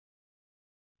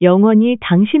영원히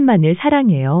당신만을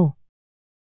사랑해요.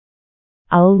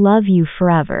 I'll love you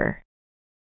forever.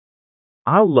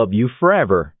 I'll love you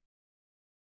forever.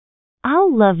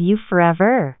 I'll love you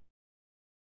forever.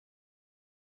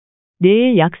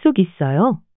 내일 약속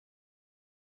있어요?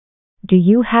 Do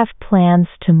you have plans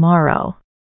tomorrow?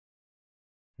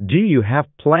 Do you have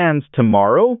plans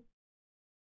tomorrow?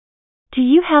 Do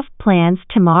you have plans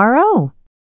tomorrow?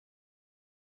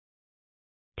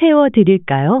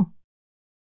 태워드릴까요?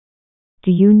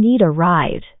 Do you need a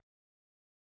ride?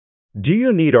 Do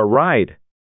you need a ride?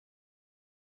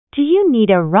 Do you need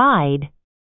a ride?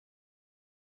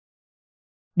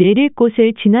 내릴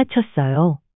곳을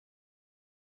지나쳤어요.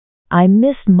 I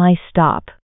missed my stop.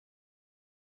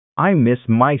 I missed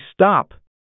my stop.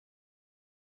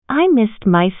 I missed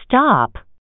my stop.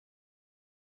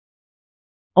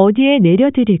 어디에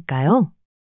내려드릴까요?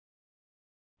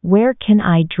 Where can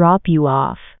I drop you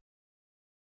off?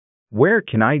 Where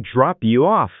can I drop you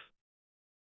off?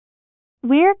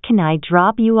 Where can I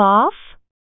drop you off?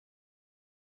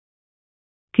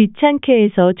 귀찮게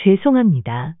해서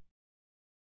죄송합니다.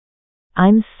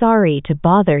 I'm sorry to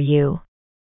bother you.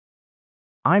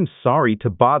 I'm sorry to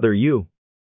bother you.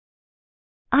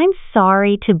 I'm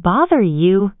sorry to bother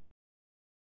you.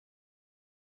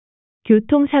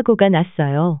 교통사고가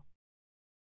났어요.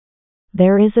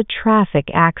 There is a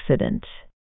traffic accident.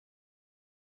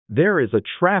 There is a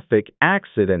traffic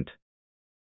accident.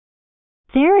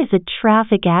 There is a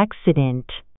traffic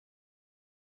accident.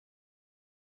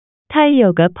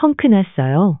 타이어가 펑크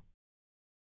났어요.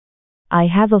 I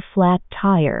have a flat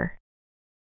tire.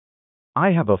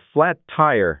 I have a flat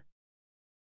tire.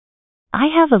 I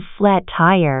have a flat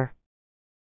tire.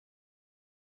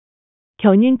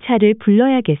 견인차를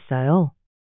불러야겠어요.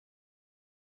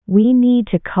 We need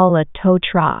to call a tow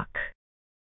truck.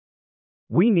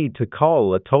 We need to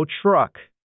call a tow truck.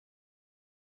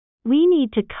 We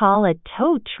need to call a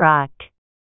tow truck.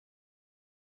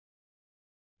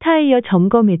 타이어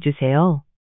점검해 주세요.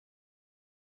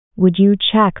 Would you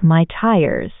check my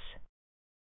tires?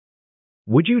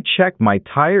 Would you check my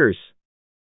tires?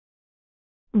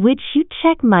 Would you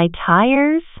check my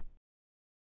tires?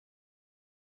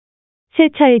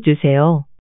 세차해 주세요.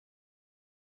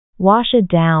 Wash it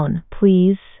down,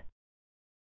 please.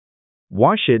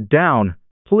 Wash it down,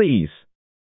 please.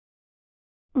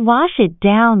 Wash it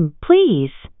down,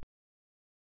 please.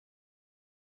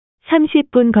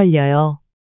 30분 걸려요.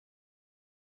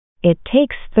 It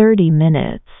takes 30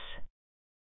 minutes.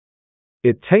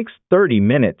 It takes 30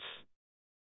 minutes.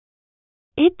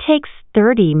 It takes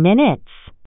 30 minutes.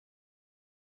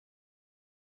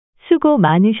 수고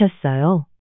많으셨어요.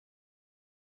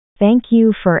 Thank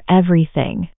you for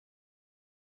everything.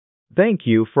 Thank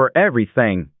you for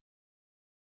everything.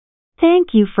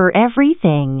 Thank you for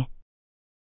everything.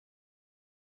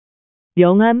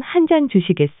 명함 한 장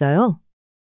주시겠어요?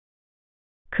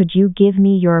 Could you give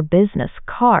me your business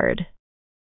card?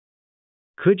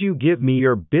 Could you give me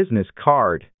your business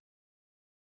card?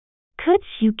 Could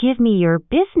you give me your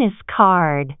business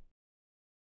card?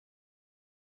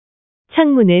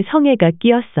 창문에 성에가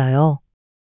끼었어요.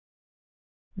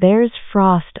 There's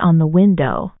frost on the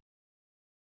window.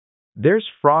 There's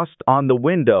frost on the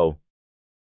window.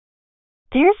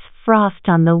 There's frost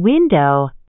on the window.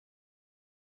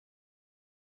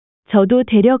 저도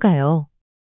데려가요.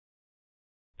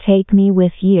 Take me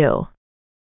with you.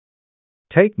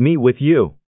 Take me with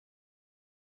you.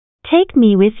 Take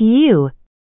me with you.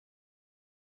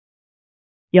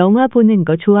 영화 보는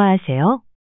거 좋아하세요?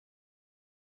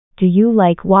 Do you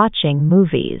like watching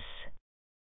movies?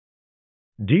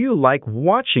 Do you like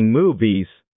watching movies?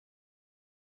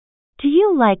 Do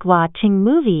you like watching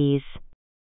movies?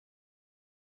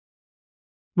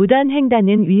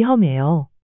 무단횡단은 위험해요.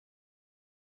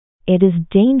 It is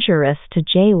dangerous to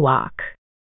jaywalk.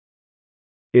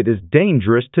 It is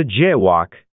dangerous to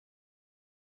jaywalk.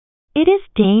 It is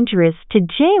dangerous to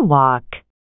jaywalk.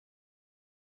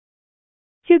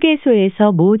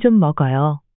 휴게소에서 뭐 좀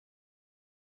먹어요.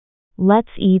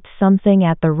 Let's eat something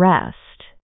at the rest.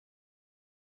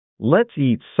 Let's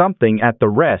eat something at the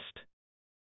rest.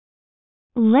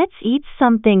 Let's eat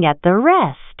something at the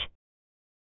rest.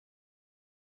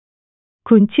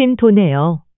 군침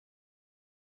도네요.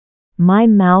 My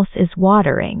mouth is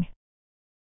watering.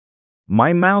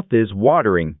 My mouth is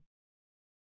watering.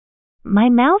 My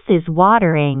mouth is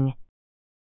watering.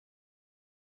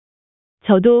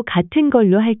 저도 같은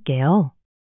걸로 할게요.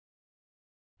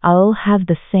 I'll have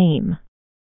the same.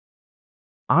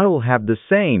 I'll have the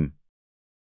same.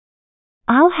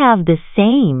 I'll have the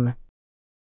same.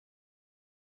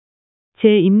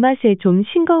 제 입맛에 좀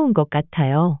싱거운 것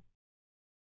같아요.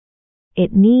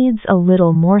 It needs a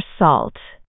little more salt.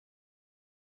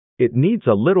 It needs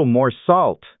a little more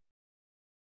salt.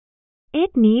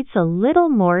 It needs a little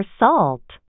more salt.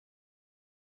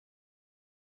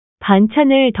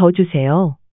 반찬을 더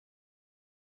주세요.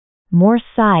 More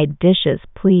side dishes,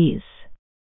 please.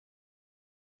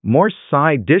 More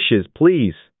side dishes,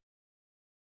 please.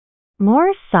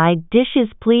 More side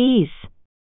dishes, please.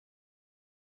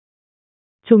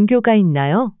 종교가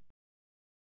있나요?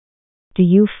 Do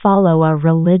you follow a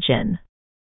religion?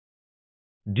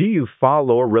 Do you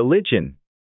follow a religion?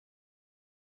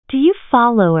 Do you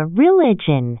follow a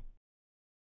religion?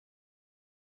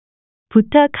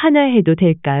 부탁 하나 해도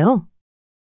될까요?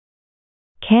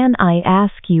 Can I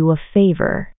ask you a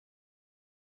favor?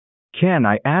 Can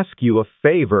I ask you a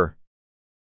favor?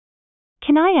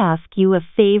 Can I ask you a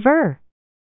favor?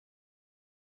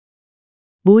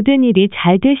 모든 일이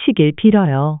잘 되시길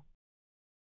빌어요.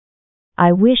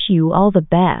 I wish you all the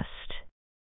best.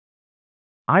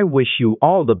 I wish you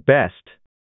all the best.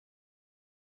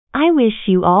 I wish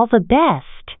you all the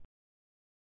best.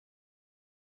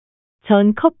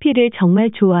 전 커피를 정말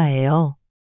좋아해요.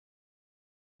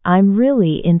 I'm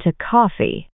really into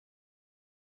coffee.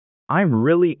 I'm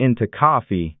really into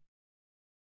coffee.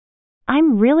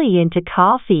 I'm really into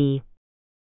coffee.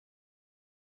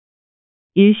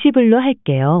 일시불로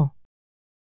할게요.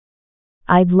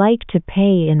 I'd like to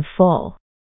pay in full.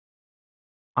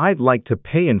 I'd like to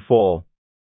pay in full.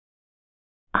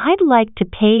 I'd like to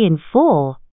pay in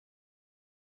full.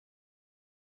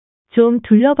 좀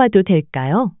둘러봐도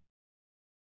될까요?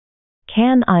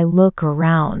 Can I look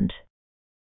around?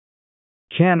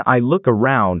 Can I look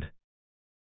around?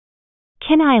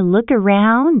 Can I look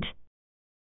around?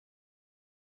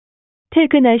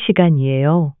 퇴근할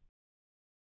시간이에요.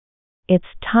 It's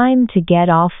time to get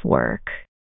off work.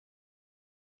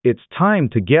 It's time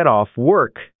to get off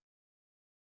work.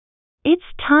 It's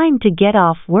time to get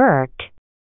off work.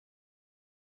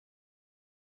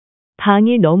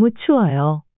 방이 너무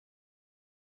추워요.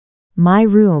 My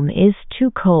room is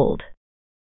too cold.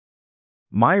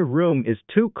 My room is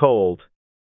too cold.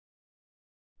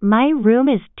 My room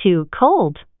is too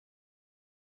cold.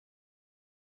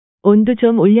 온도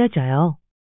좀 올려줘요.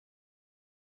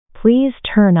 Please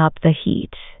turn up the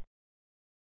heat.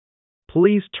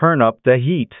 Please turn up the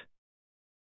heat.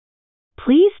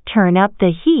 Please turn up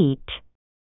the heat.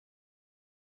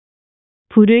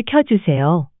 불을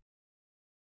켜주세요.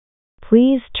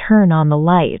 Please turn on the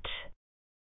light.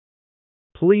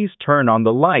 Please turn on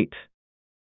the light.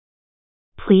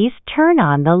 Please turn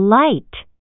on the light.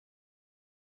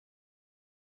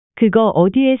 그거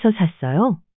어디에서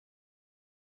샀어요?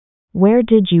 Where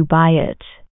did you buy it?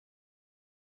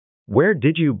 Where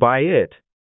did you buy it?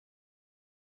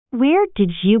 Where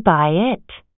did you buy it?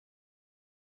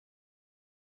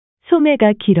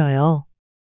 소매가 길어요.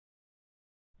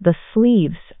 The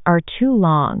sleeves are too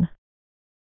long.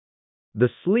 The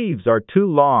sleeves are too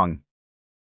long.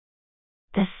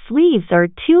 The sleeves are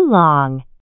too long.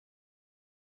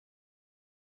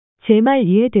 제 말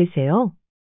이해되세요?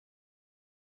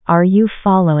 Are you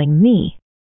following me?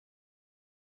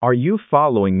 Are you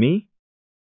following me?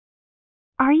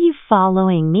 Are you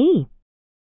following me?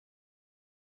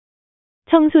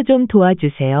 청소 좀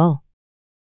도와주세요.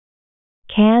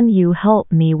 Can you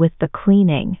help me with the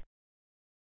cleaning?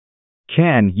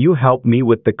 Can you help me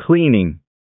with the cleaning?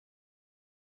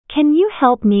 Can you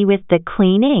help me with the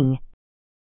cleaning?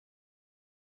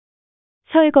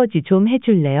 설거지 좀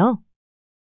해줄래요?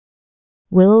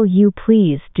 Will you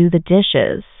please do the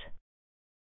dishes?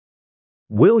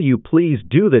 Will you please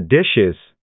do the dishes?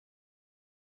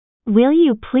 Will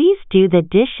you please do the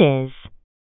dishes?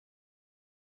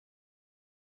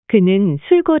 그는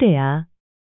술고래야.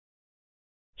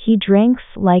 He drinks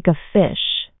like a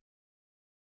fish.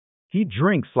 He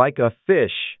drinks like a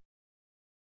fish.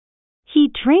 He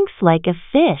drinks like a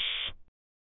fish.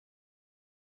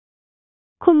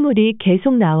 콧물이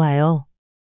계속 나와요.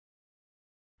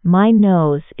 My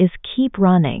nose is keep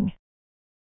running.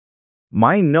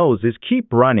 My nose is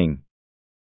keep running.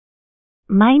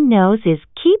 My nose is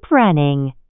keep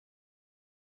running.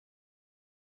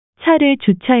 차를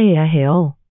주차해야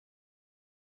해요.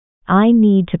 I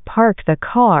need to park the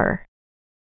car.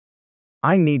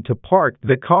 I need to park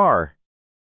the car.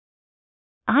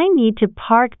 I need to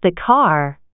park the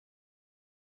car.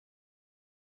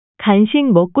 간식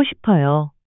먹고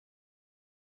싶어요.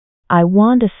 I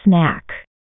want a snack.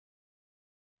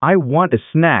 I want a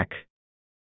snack.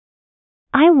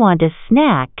 I want a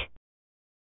snack.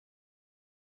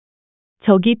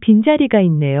 저기 빈자리가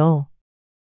있네요.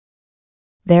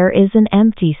 There is an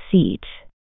empty seat.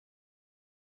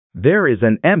 There is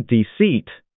an empty seat.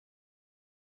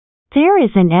 There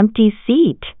is an empty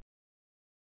seat.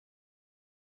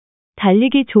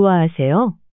 달리기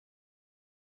좋아하세요?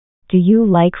 Do you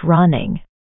like running?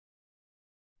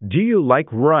 Do you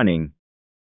like running?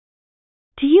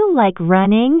 Do you like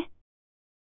running?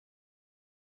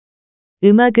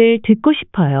 음악을 듣고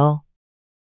싶어요.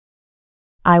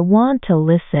 I want to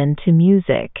listen to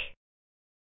music.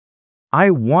 I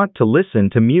want to listen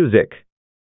to music.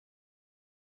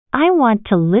 I want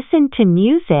to listen to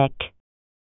music.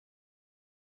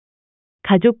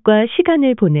 가족과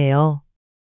시간을 보내요.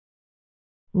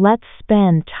 Let's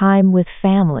spend time with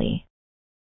family.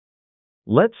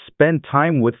 Let's spend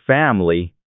time with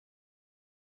family.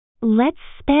 Let's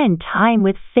spend time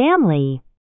with family.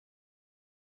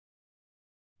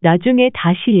 나중에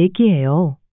다시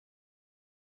얘기해요.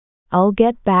 I'll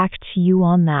get back to you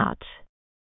on that.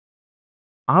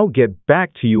 I'll get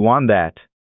back to you on that.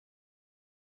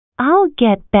 I'll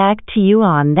get back to you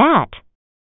on that.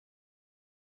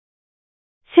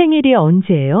 생일이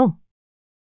언제예요?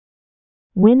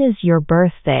 When is your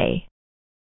birthday?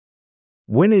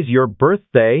 When is your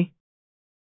birthday?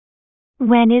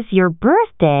 When is your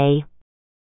birthday?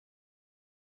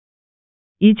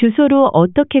 이 주소로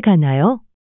어떻게 가나요?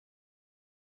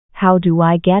 How do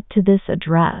I get to this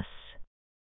address?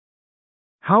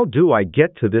 How do I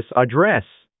get to this address?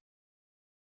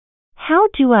 How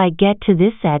do I get to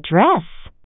this address?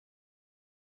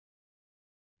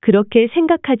 그렇게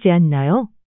생각하지 않나요?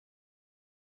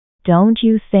 Don't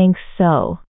you think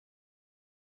so?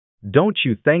 Don't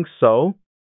you think so?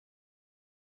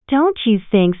 Don't you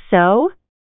think so?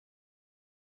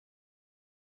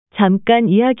 잠깐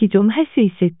이야기 좀 할 수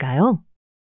있을까요?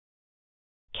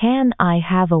 Can I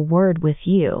have a word with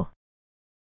you?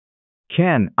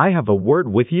 Can I have a word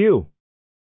with you?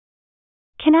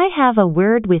 Can I have a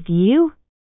word with you?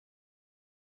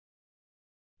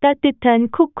 따뜻한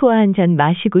코코아 한 잔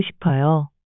마시고 싶어요.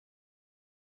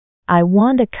 I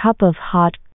want a cup of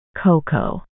hot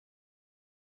cocoa.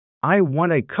 I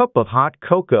want a cup of hot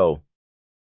cocoa.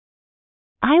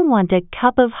 I want a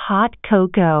cup of hot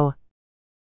cocoa.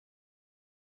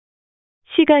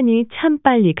 시간이 참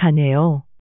빨리 가네요.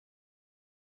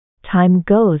 Time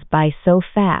goes by so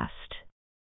fast.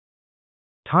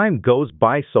 Time goes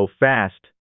by so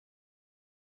fast.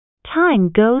 Time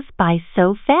goes by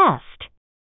so fast.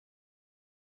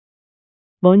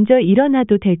 먼저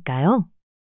일어나도 될까요?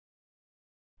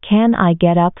 Can I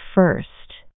get up first?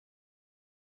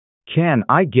 Can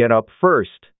I get up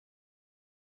first?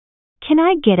 Can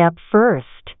I get up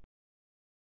first?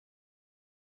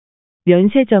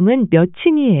 면세점은 몇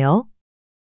층이에요?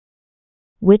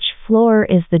 Which floor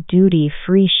is the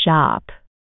duty-free shop?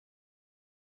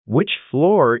 Which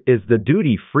floor is the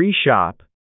duty-free shop?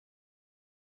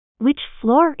 Which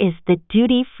floor is the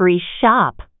duty-free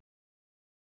shop?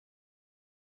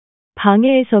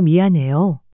 방해해서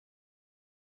미안해요.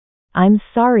 I'm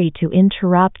sorry to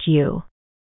interrupt you.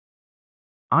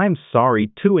 I'm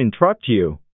sorry to interrupt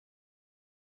you.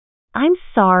 I'm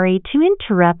sorry to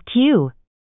interrupt you.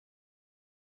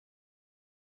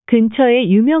 근처에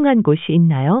유명한 곳이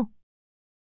있나요?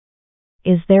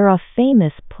 Is there a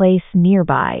famous place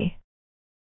nearby?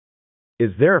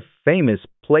 Is there a famous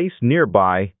place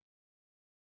nearby?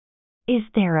 Is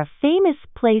there a famous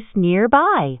place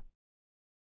nearby?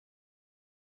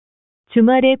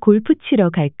 주말에 골프 치러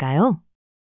갈까요?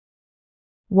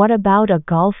 What about a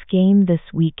golf game this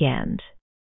weekend?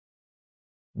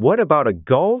 What about a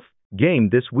golf game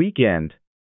this weekend?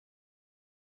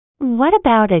 What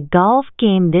about a golf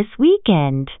game this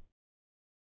weekend?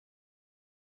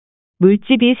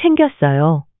 물집이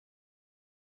생겼어요.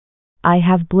 I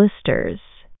have blisters.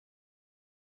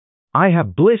 I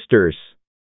have blisters.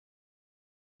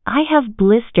 I have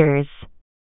blisters.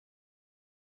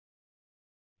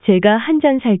 제가 한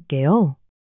잔 살게요.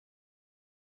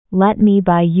 Let me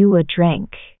buy you a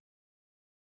drink.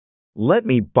 Let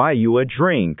me buy you a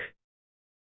drink.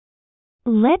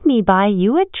 Let me buy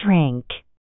you a drink.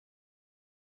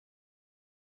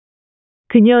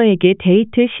 그녀에게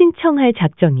데이트 신청할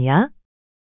작정이야?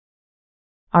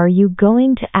 Are you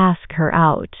going to ask her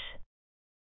out?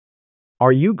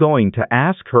 Are you going to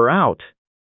ask her out?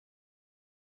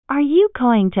 Are you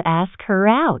going to ask her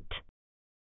out?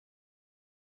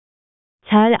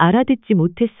 잘 알아듣지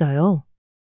못했어요.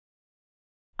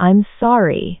 I'm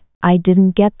sorry, I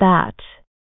didn't get that.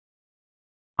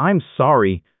 I'm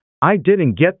sorry, I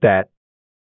didn't get that.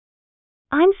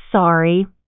 I'm sorry,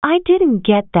 I didn't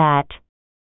get that.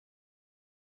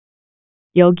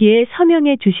 여기에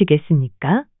서명해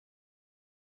주시겠습니까?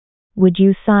 Would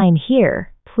you sign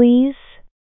here, please?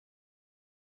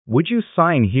 Would you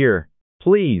sign here,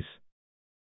 please?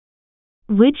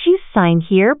 Would you sign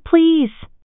here, please?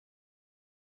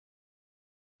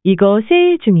 이거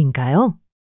세일 중인가요?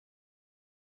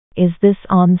 Is this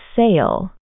on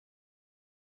sale?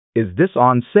 Is this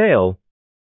on sale?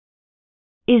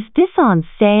 Is this on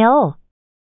sale?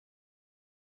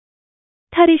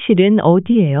 탈의실은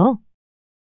어디예요?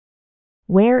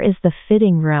 Where is the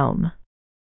fitting room?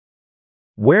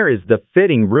 Where is the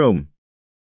fitting room?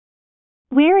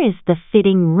 Where is the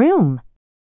fitting room?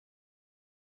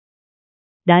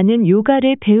 나는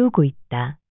요가를 배우고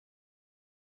있다.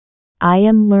 I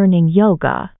am learning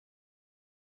yoga.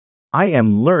 I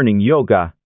am learning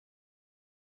yoga.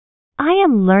 I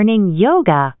am learning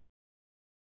yoga.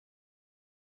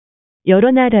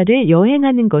 여러 나라를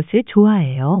여행하는 것을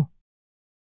좋아해요.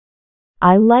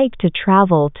 I like to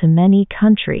travel to many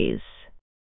countries.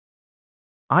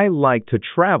 I like to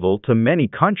travel to many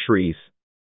countries.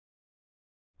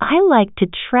 I like to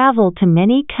travel to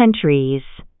many countries.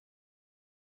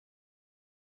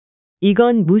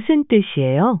 이건 무슨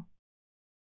뜻이에요?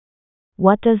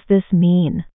 What does this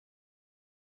mean?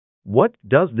 What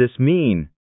does this mean?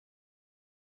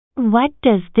 What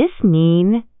does this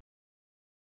mean?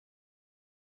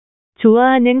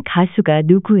 좋아하는 가수가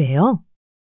누구예요?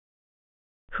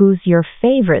 Who's your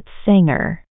favorite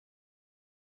singer?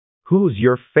 Who's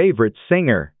your favorite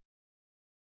singer?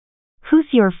 Who's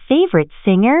your favorite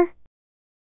singer?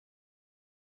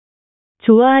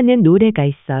 좋아하는 노래가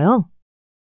있어요?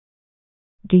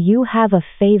 Do you have a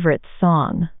favorite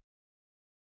song?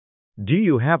 Do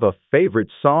you have a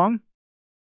favorite song?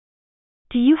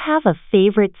 Do you have a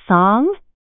favorite song?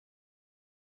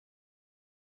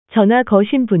 전화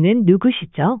거신 분은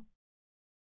누구시죠?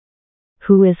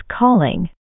 Who is calling?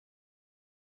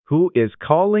 Who is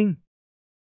calling?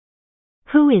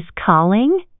 Who is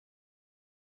calling?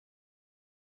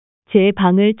 제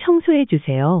방을 청소해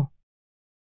주세요.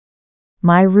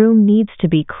 My room needs to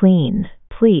be cleaned,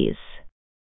 please.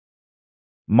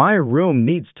 My room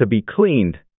needs to be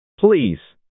cleaned, please.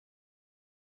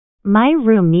 My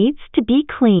room needs to be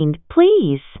cleaned,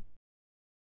 please.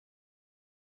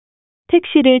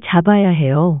 택시를 잡아야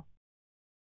해요.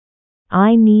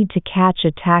 I need to catch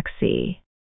a taxi.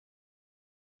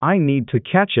 I need to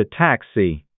catch a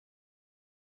taxi.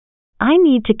 I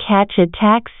need to catch a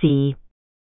taxi.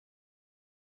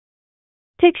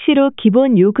 택시로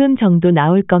기본 요금 정도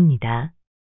나올 겁니다.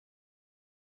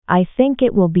 I think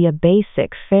it will be a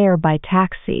basic fare by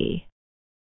taxi.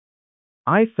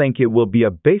 I think it will be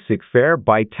a basic fare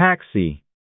by taxi.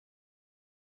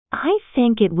 I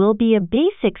think it will be a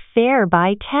basic fare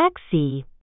by taxi.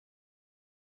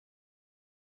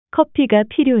 커피가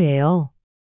필요해요.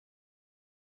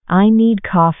 I need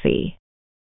coffee.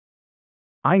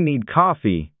 I need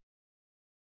coffee.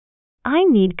 I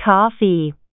need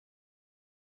coffee.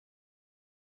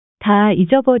 다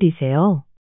잊어버리세요.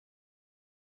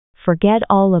 Forget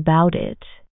all about it.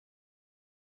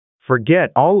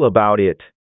 Forget all about it.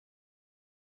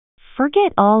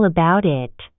 Forget all about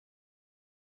it.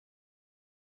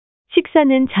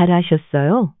 식사는 잘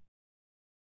하셨어요?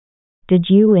 Did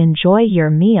you enjoy your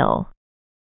meal?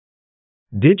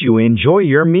 Did you enjoy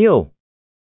your meal?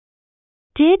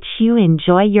 Did you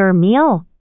enjoy your meal?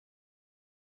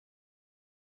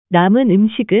 남은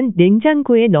음식은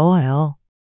냉장고에 넣어요.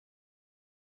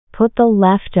 Put the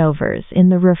leftovers in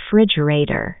the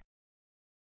refrigerator.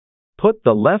 Put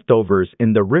the leftovers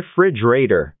in the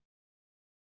refrigerator.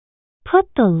 Put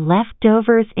the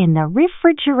leftovers in the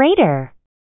refrigerator.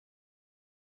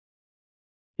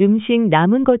 음식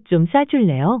남은 것 좀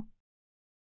싸줄래요?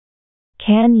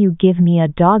 Can you give me a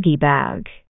doggy bag?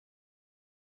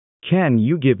 Can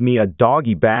you give me a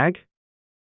doggy bag?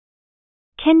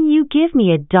 Can you give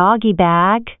me a doggy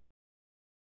bag?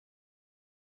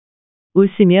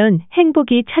 웃으면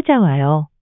행복이 찾아와요.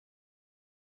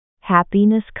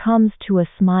 Happiness comes to a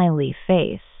smiley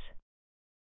face.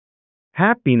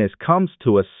 Happiness comes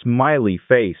to a smiley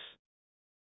face.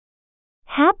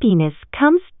 Happiness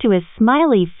comes to a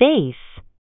smiley face.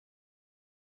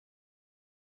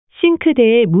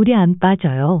 싱크대에 물이 안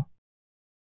빠져요.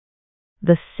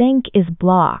 The sink is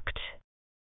blocked.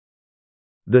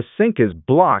 The sink is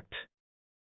blocked.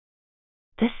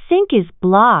 The sink is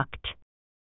blocked.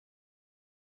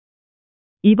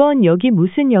 이번 역이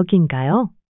무슨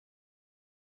역인가요?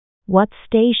 What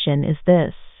station is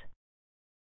this?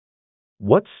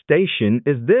 What station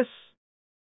is this?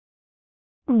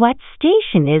 What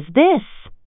station is this?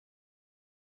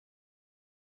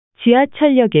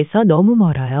 지하철역에서 너무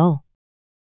멀어요.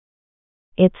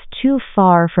 It's too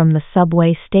far from the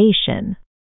subway station.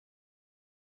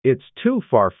 It's too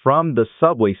far from the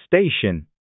subway station.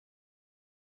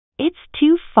 It's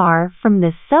too far from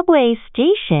the subway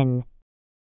station.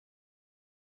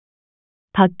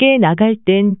 밖에 나갈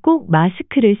땐 꼭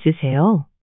마스크를 쓰세요.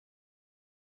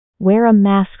 Wear a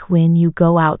mask when you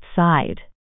go outside.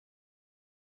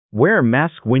 Wear a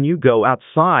mask when you go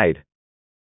outside.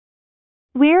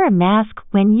 Wear a mask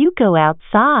when you go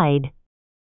outside.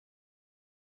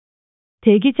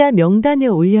 대기자 명단에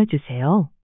올려주세요.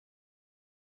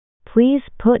 Please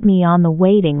put me on the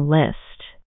waiting list.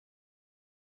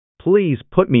 Please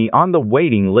put me on the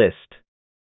waiting list.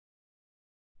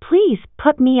 Please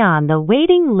put me on the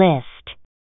waiting list.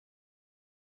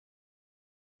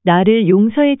 나를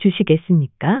용서해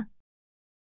주시겠습니까?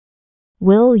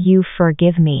 Will you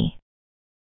forgive me?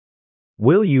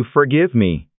 Will you forgive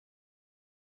me?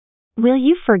 Will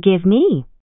you forgive me?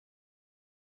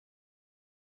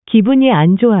 기분이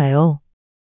안 좋아요.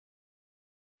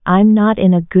 I'm not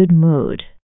in a good mood.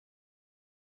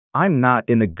 I'm not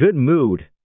in a good mood.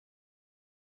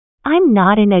 I'm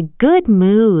not in a good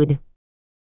mood.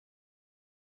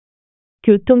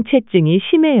 교통체증이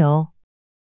심해요.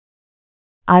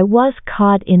 I was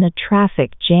caught in a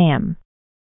traffic jam.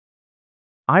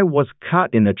 I was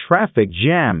caught in a traffic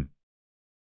jam.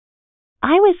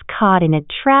 I was caught in a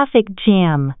traffic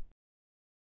jam.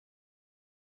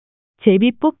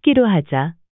 제비 뽑기로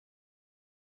하자.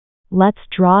 Let's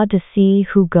draw to see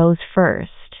who goes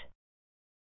first.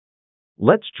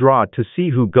 Let's draw to see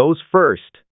who goes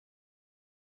first.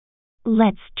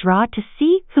 Let's draw to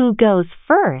see who goes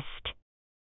first.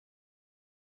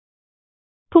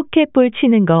 포켓볼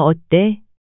치는 거 어때?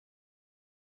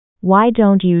 Why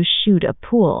don't you shoot a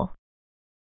pool?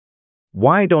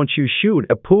 Why don't you shoot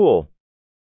a pool?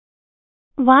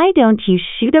 Why don't you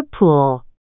shoot a pool?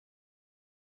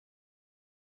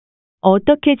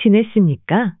 어떻게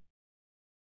지냈습니까?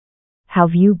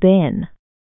 How've you been?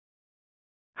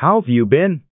 How have you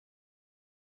been?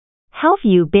 How've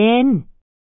you been?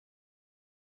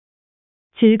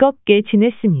 즐겁게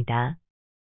지냈습니다.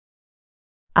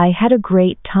 I had a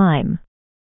great time.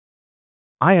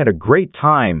 I had a great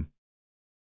time.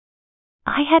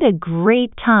 I had a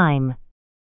great time.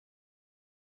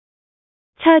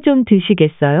 차 좀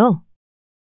드시겠어요?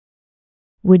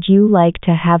 Would you like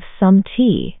to have some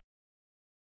tea?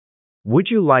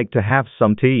 Would you like to have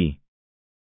some tea?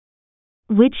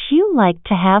 Would you like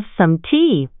to have some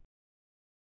tea?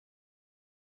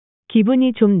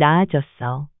 기분이 좀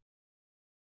나아졌어.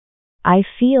 I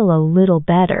feel a little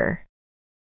better.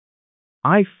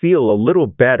 I feel a little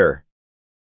better.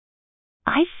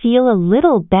 I feel a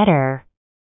little better.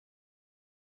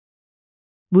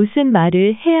 무슨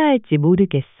말을 해야 할지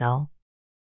모르겠어.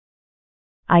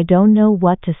 I don't know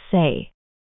what to say.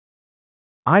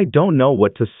 I don't know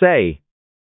what to say.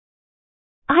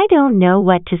 I don't know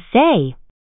what to say.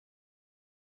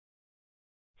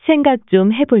 생각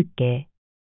좀 해볼게.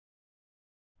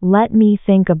 Let me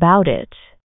think about it.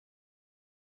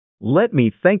 Let me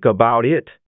think about it.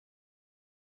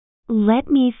 Let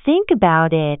me think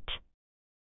about it.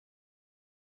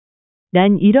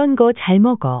 난 이런 거 잘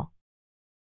먹어.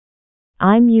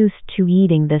 I'm used to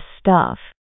eating this stuff.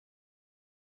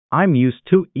 I'm used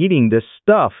to eating this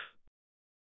stuff.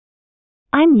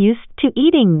 I'm used to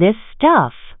eating this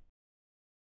stuff.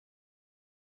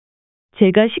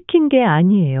 제가 시킨 게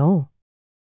아니에요.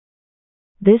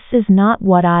 This is not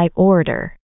what I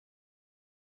order.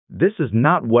 This is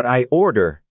not what I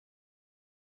order.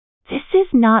 This is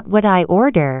not what I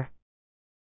order.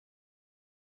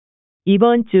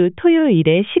 이번 주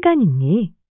토요일에 시간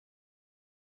있니?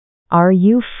 Are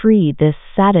you free this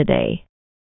Saturday?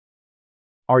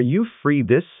 Are you free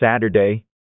this Saturday?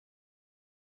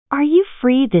 Are you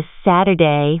free this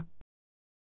Saturday?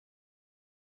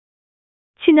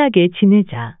 친하게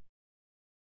지내자.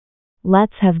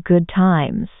 Let's have good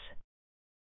times.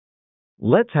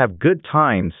 Let's have good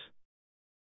times.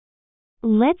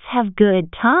 Let's have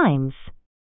good times.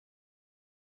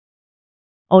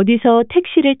 어디서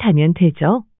택시를 타면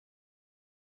되죠?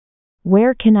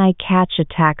 Where can I catch a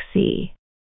taxi?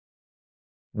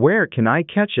 Where can I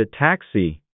catch a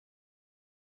taxi?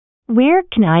 Where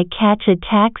can I catch a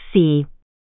taxi?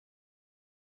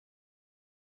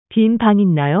 빈 방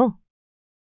있나요?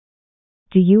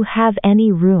 Do you have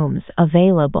any rooms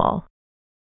available?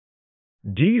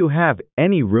 Do you have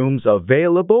any rooms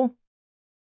available?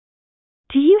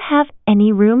 Do you have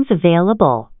any rooms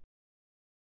available?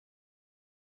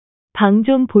 방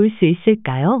좀 볼 수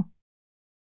있을까요?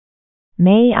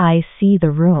 May I see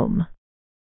the room?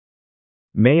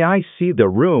 May I see the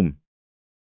room?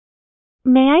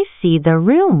 May I see the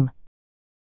room?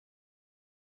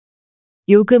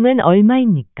 요금은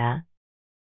얼마입니까?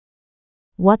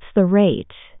 What's the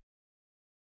rate?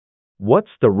 What's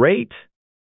the rate?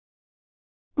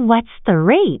 What's the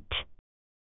rate?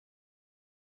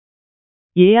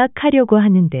 예약하려고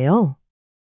하는데요.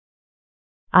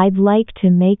 I'd like to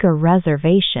make a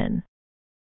reservation.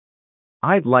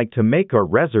 I'd like to make a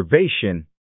reservation.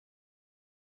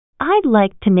 I'd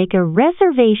like to make a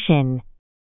reservation.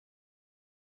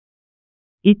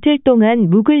 이틀 동안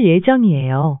묵을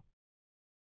예정이에요.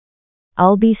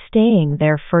 I'll be staying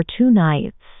there for 2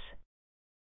 nights.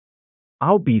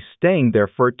 I'll be staying there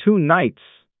for 2 nights.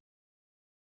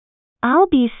 I'll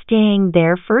be staying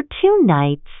there for 2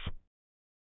 nights.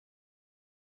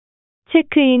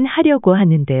 체크인 하려고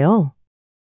하는데요.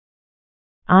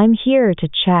 I'm here to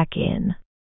check in.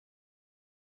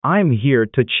 I'm here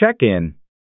to check in.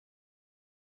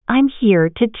 I'm here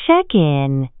to check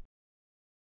in.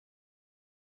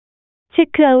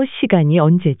 체크아웃 시간이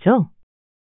언제죠?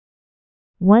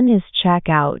 When is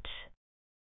checkout?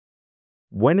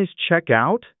 When is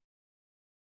checkout?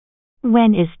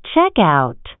 When is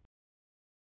checkout?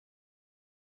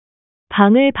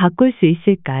 방을 바꿀 수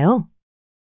있을까요?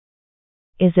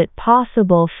 Is it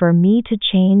possible for me to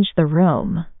change the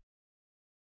room?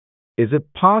 Is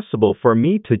it possible for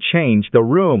me to change the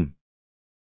room?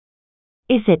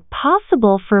 Is it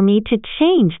possible for me to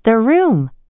change the room?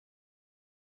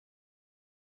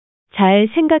 잘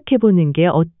생각해 보는 게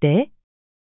어때?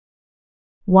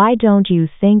 Why don't you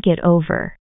think it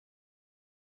over?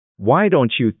 Why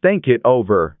don't you think it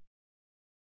over?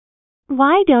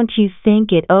 Why don't you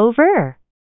think it over?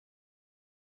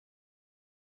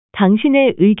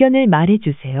 당신의 의견을 말해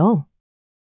주세요.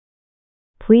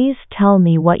 Please tell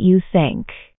me what you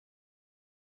think.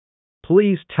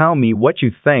 Please tell me what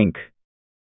you think.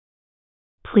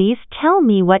 Please tell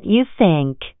me what you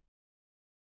think.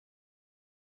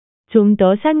 좀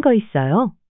더 싼 거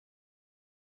있어요?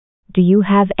 Do you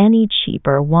have any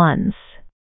cheaper ones?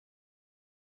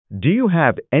 Do you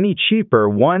have any cheaper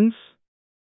ones?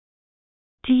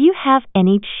 Do you have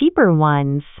any cheaper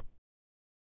ones?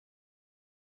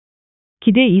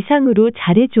 기대 이상으로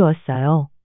잘해 주었어요.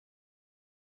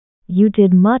 You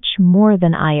did much more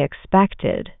than I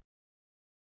expected.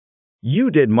 You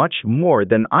did much more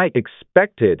than I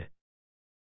expected.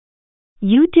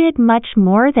 You did much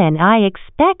more than I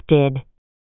expected.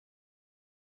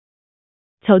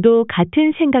 저도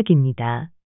같은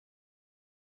생각입니다.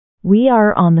 We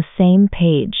are on the same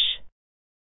page.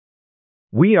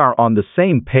 We are on the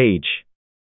same page.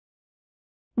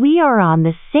 We are on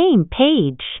the same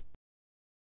page.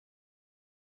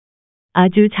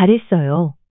 아주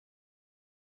잘했어요.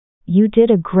 You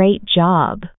did a great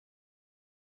job.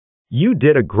 You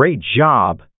did a great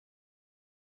job.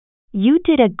 You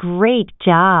did a great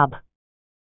job.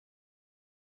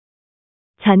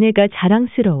 자네가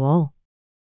자랑스러워.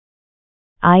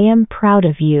 I am proud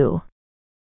of you.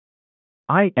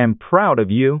 I am proud of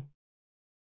you.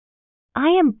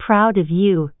 I am proud of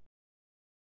you.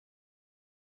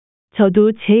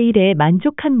 저도 제 일에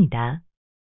만족합니다.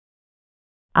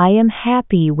 I am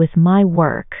happy with my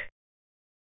work.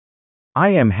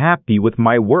 I am happy with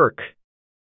my work.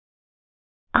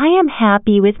 I am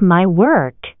happy with my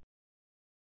work.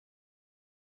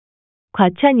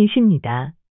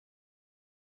 과찬이십니다.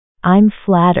 I'm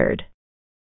flattered.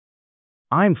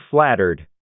 I'm flattered.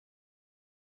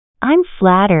 I'm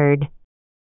flattered.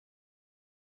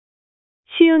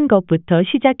 쉬운 것부터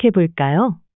시작해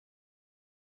볼까요?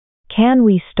 Can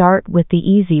we start with the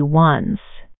easy ones?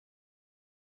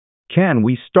 Can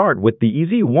we start with the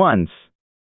easy ones?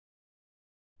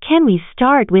 Can we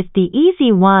start with the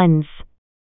easy ones?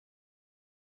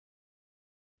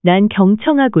 난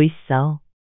경청하고 있어.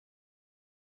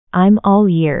 I'm all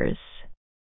ears.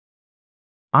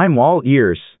 I'm all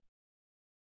ears.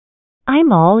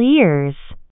 I'm all ears.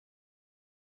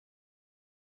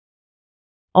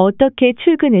 어떻게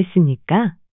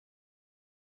출근했습니까?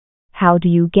 How do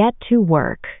you get to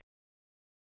work?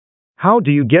 How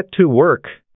do you get to work?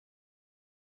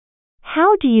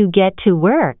 How do you get to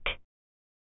work?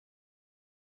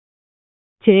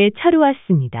 제 차로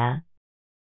왔습니다.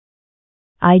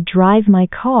 I drive my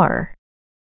car.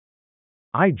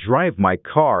 I drive my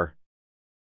car.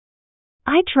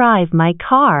 I drive my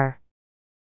car.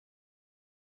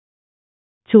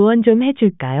 조언 좀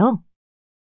해줄까요?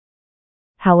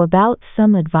 How about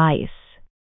some advice?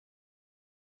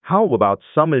 How about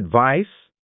some advice?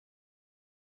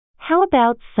 How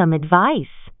about some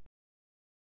advice?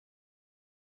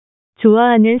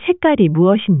 좋아하는 색깔이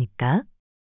무엇입니까?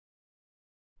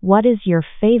 What is your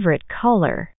favorite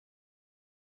color?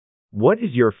 What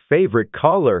is your favorite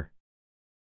color?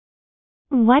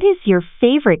 What is your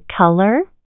favorite color?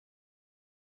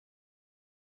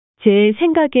 제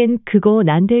생각엔 그건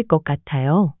안 될 것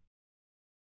같아요.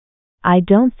 I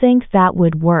don't think that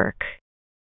would work.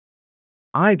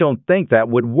 I don't think that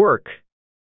would work.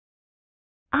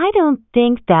 I don't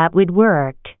think that would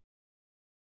work.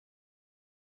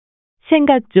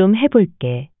 생각 좀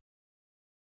해볼게.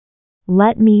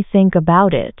 Let me think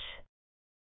about it.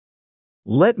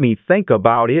 Let me think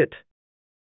about it.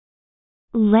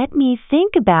 Let me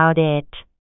think about it.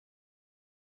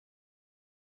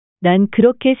 난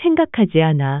그렇게 생각하지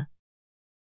않아.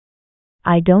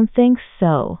 I don't think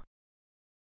so.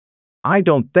 I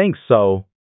don't think so.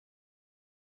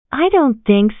 I don't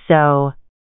think so.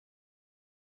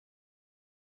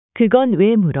 그건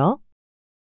왜 물어?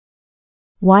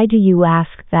 Why do you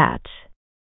ask that?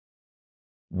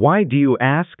 Why do you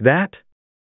ask that?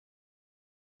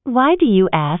 Why do you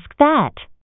ask that?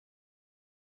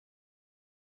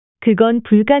 그건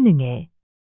불가능해.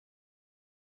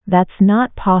 That's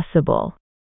not possible.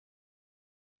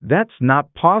 That's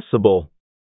not possible.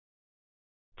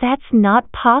 That's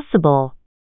not possible.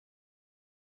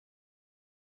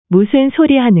 무슨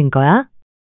소리 하는 거야?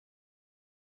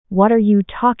 What are you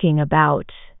talking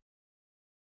about?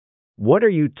 What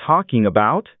are you talking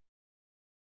about?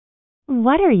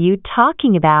 What are you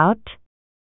talking about?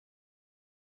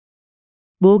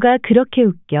 뭐가 그렇게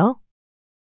웃겨?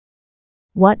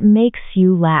 What makes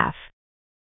you laugh?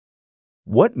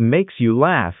 What makes you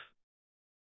laugh?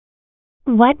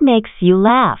 What makes you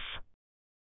laugh?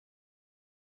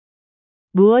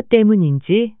 무엇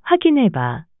때문인지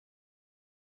확인해봐.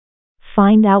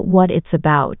 Find out what it's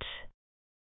about.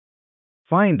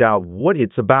 Find out what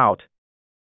it's about.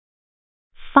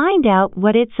 Find out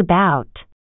what it's about.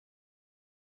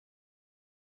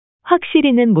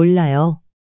 확실히는 몰라요.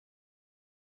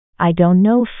 I don't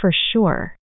know for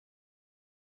sure.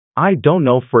 I don't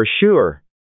know for sure.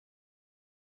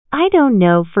 I don't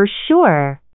know for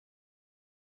sure.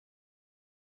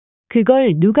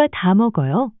 그걸 누가 다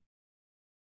먹어요?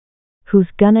 Who's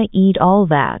gonna eat all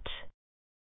that?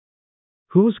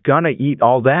 Who's gonna eat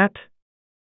all that?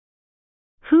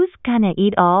 Who's gonna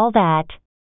eat all that?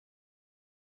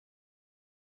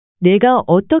 내가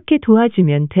어떻게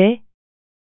도와주면 돼?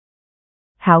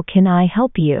 How can I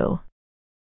help you?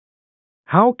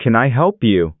 How can I help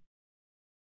you?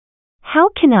 How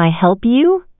can I help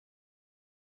you?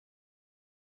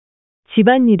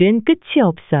 집안일은 끝이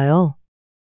없어요.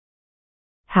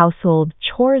 Household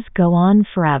chores go on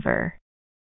forever.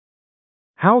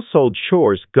 Household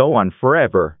chores go on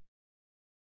forever.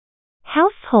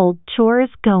 Household chores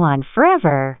go on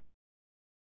forever.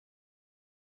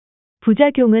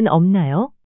 부작용은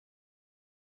없나요?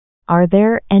 Are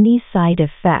there any side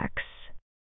effects?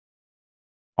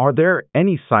 Are there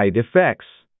any side effects?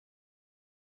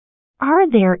 Are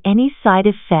there any side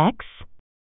effects?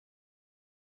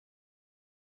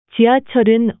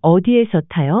 지하철은 어디에서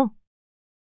타요?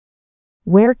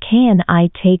 Where can I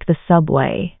take the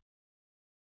subway?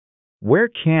 Where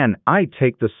can I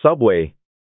take the subway?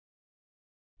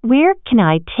 Where can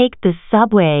I take the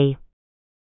subway?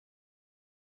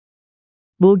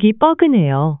 목이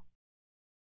뻐근해요.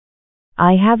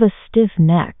 I have a stiff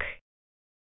neck.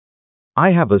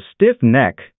 I have a stiff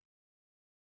neck.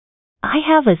 I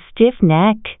have a stiff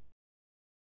neck.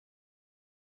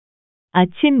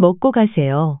 아침 먹고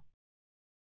가세요.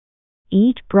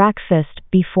 Eat breakfast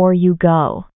before you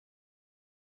go.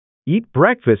 Eat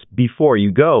breakfast before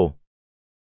you go.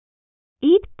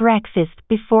 Eat breakfast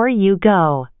before you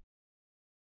go.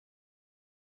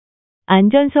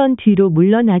 안전선 뒤로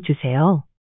물러나 주세요.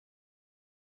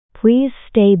 Please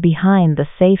stay behind the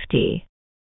safety.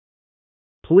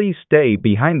 Please stay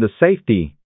behind the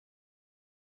safety.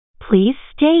 Please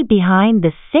stay behind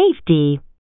the safety.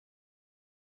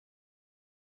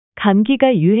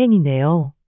 감기가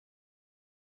유행이네요.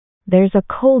 There's a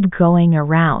cold going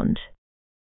around.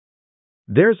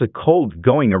 There's a cold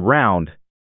going around.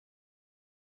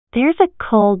 There's a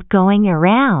cold going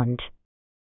around.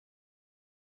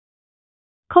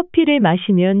 커피를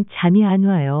마시면 잠이 안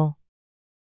와요.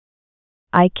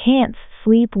 I can't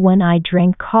sleep when I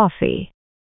drink coffee.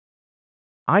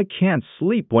 I can't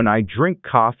sleep when I drink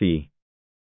coffee.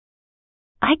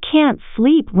 I can't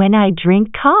sleep when I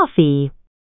drink coffee.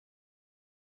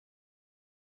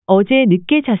 어제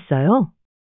늦게 잤어요.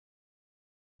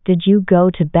 Did you go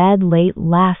to bed late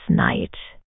last night?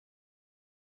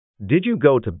 Did you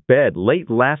go to bed late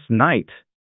last night?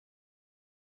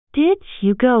 Did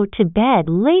you go to bed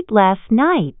late last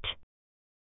night?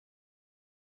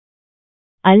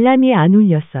 알람이 안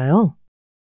울렸어요.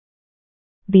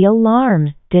 The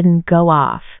alarm didn't go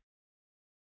off.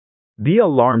 The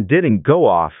alarm didn't go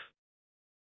off.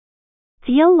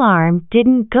 The alarm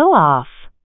didn't go off.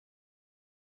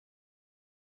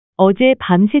 어제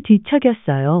밤새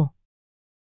뒤척였어요.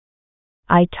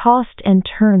 I tossed and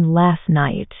turned last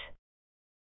night.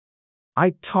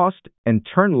 I tossed and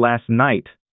turned last night.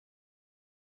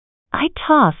 I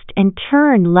tossed and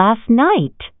turned last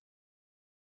night.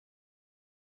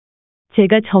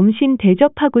 제가 점심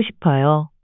대접하고 싶어요.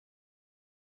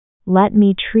 Let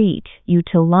me treat you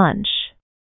to lunch.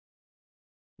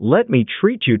 Let me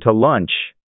treat you to lunch.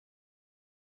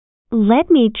 Let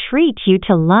me treat you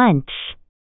to lunch.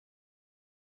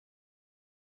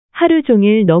 하루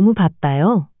종일 너무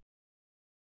바빠요.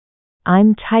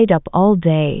 I'm tied up all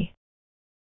day.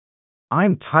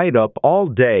 I'm tied up all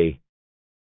day.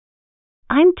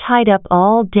 I'm tied up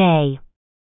all day.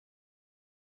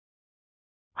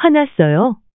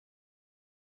 화났어요?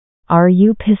 Are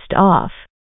you pissed off?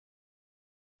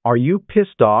 Are you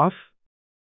pissed off?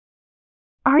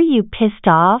 Are you pissed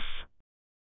off?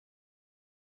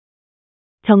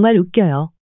 정말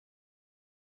웃겨요.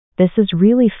 This is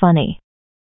really funny.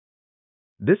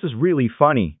 This is really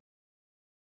funny.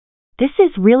 This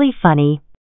is really funny.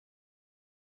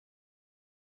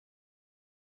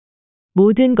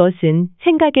 모든 것은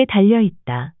생각에 달려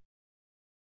있다.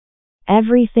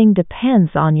 Everything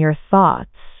depends on your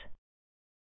thoughts.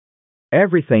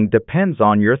 Everything depends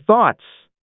on your thoughts.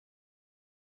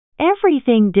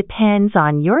 Everything depends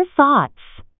on your thoughts.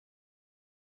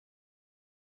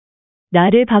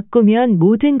 나를 바꾸면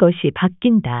모든 것이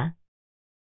바뀐다.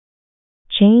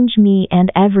 Change me and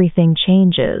everything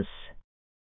changes.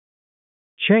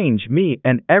 Change me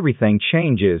and everything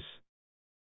changes.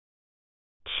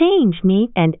 Change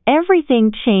me and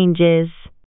everything changes.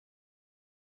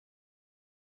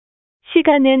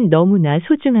 시간은 너무나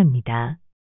소중합니다.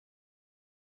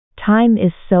 Time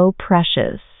is so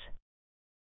precious.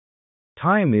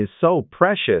 Time is so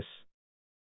precious.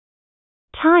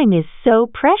 Time is so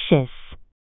precious.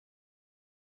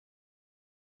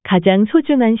 가장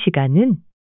소중한 시간은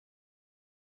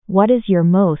What is your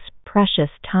most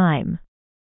precious time?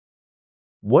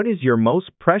 What is your most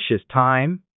precious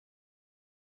time?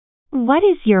 What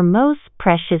is your most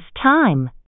precious time?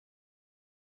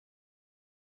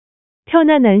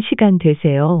 편안한 시간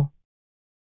되세요.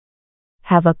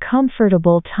 Have a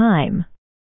comfortable time.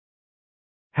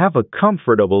 Have a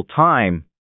comfortable time.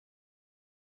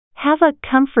 Have a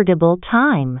comfortable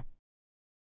time.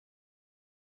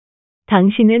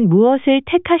 당신은 무엇을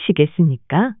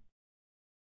택하시겠습니까?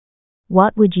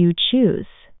 What would you choose?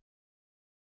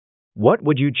 What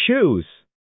would you choose?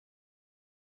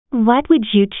 What would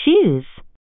you choose?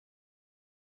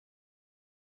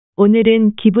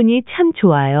 오늘은 기분이 참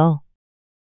좋아요.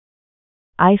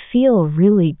 I feel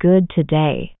really good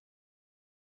today.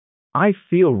 I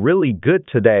feel really good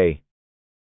today.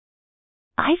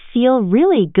 I feel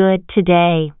really good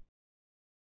today.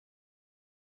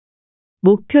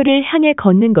 목표를 향해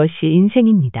걷는 것이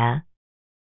인생입니다.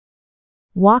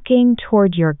 Walking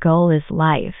toward your goal is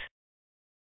life.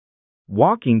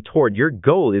 Walking toward your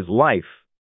goal is life.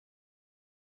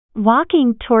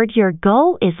 Walking toward your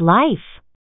goal is life.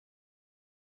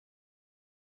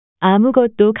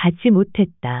 아무것도 갖지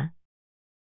못했다.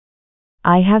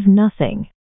 I have nothing.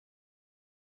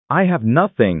 I have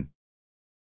nothing.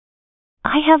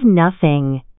 I have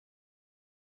nothing.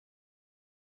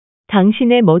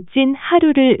 당신의 멋진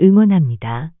하루를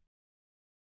응원합니다.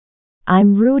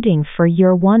 I'm rooting for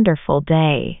your wonderful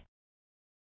day.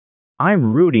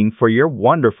 I'm rooting for your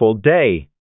wonderful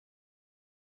day.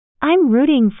 I'm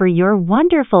rooting for your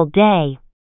wonderful day.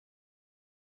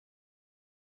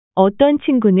 어떤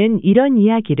친구는 이런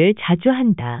이야기를 자주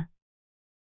한다.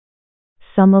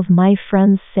 Some of my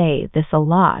friends say this a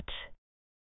lot.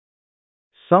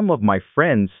 Some of my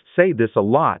friends say this a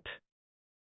lot.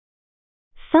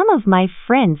 Some of my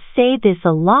friends say this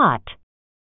a lot.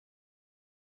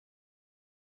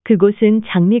 그곳은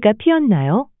장미가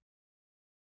피었나요?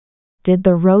 Did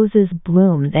the roses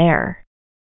bloom there?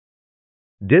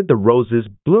 Did the roses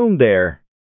bloom there?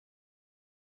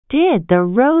 Did the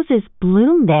roses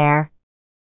bloom there?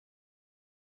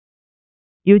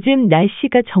 요즘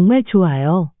날씨가 정말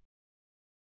좋아요.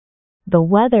 The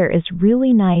weather is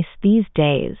really nice these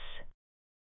days.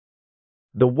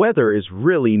 The weather is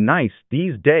really nice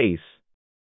these days.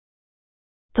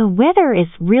 The weather is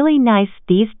really nice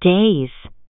these days.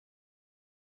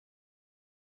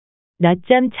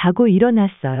 낮잠 자고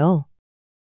일어났어요.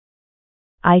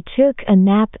 I took a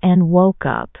nap and woke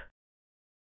up.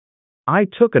 I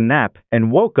took a nap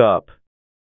and woke up.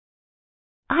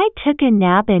 I took a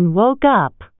nap and woke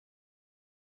up.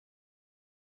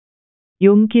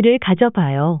 용기를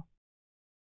가져봐요.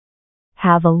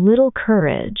 Have a little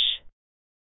courage.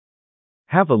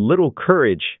 Have a little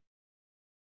courage.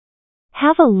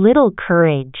 Have a little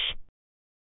courage.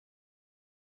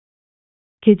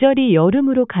 계절이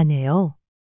여름으로 가네요.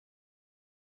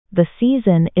 The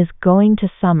season is going to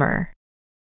summer.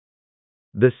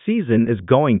 The season is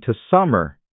going to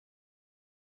summer.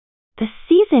 The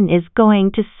season is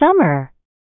going to summer.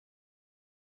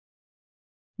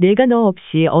 내가 너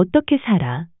없이 어떻게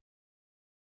살아?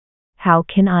 How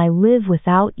can I live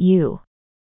without you?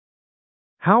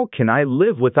 How can I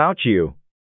live without you?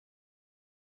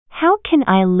 How can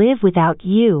I live without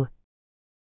you?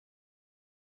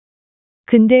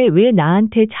 근데 왜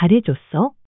나한테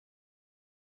잘해줬어?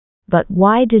 But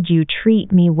why did you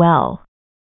treat me well?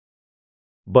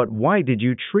 But why did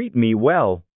you treat me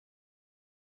well?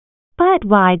 But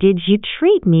why did you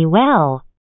treat me well?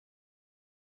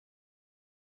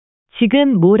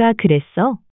 지금 뭐라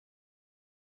그랬어?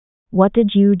 What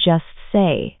did you just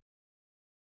say?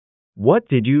 What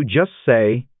did you just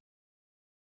say?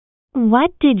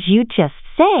 What did you just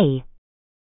say?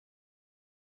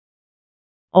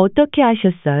 어떻게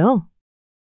아셨어요?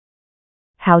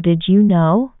 How did you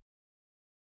know?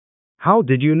 How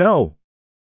did you know?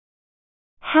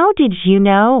 How did you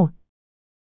know?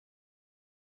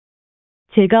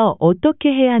 제가 어떻게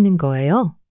해야 하는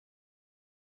거예요?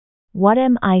 What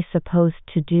am I supposed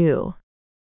to do?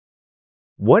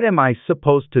 What am I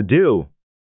supposed to do?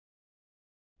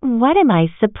 What am I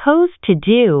supposed to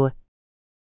do?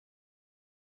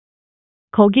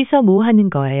 거기서 뭐 하는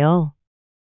거예요?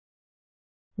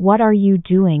 What are you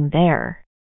doing there?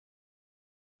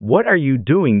 What are you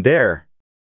doing there?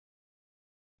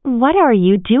 What are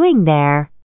you doing there?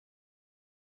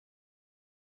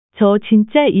 저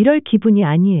진짜 이럴 기분이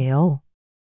아니에요.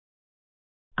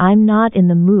 I'm not in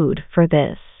the mood for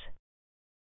this.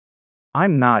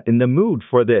 I'm not in the mood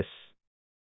for this.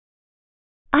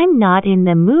 I'm not in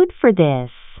the mood for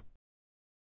this.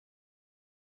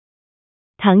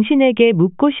 당신에게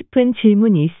묻고 싶은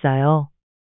질문이 있어요.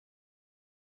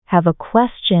 Have a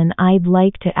question I'd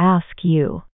like to ask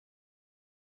you.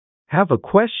 Have a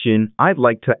question I'd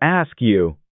like to ask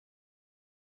you.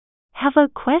 Have a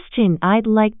question I'd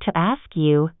like to ask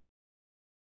you.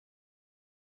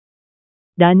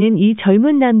 나는 이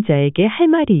젊은 남자에게 할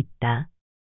말이 있다.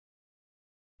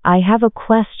 I have a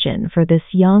question for this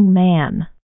young man.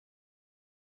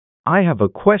 I have a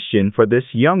question for this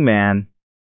young man.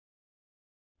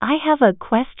 I have a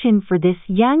question for this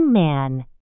young man.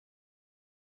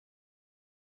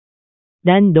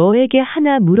 난 너에게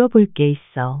하나 물어볼 게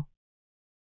있어.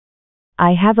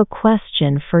 I have a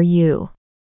question for you.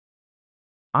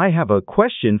 I have a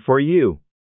question for you.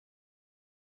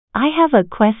 I have a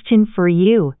question for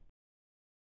you.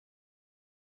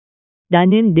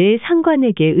 나는 내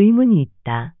상관에게 의문이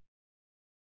있다.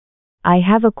 I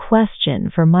have a question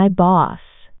for my boss.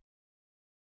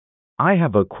 I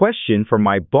have a question for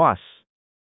my boss.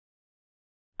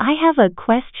 I have a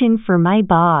question for my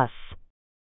boss.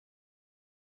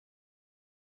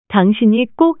 당신이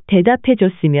꼭 대답해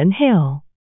줬으면 해요.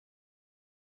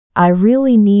 I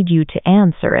really need you to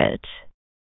answer it.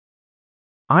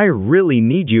 I really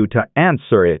need you to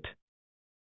answer it.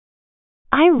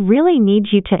 I really need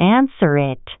you to answer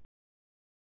it.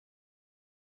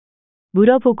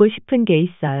 물어보고 싶은 게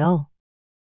있어요.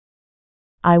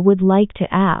 I would like to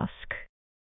ask.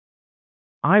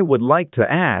 I would like to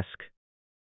ask.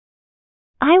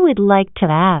 I would like to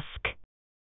ask.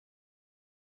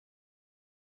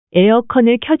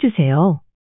 에어컨을 켜주세요.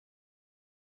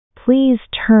 Please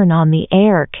turn on the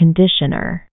air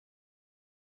conditioner.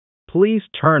 Please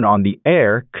turn on the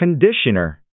air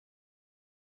conditioner.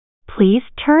 Please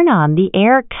turn on the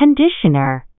air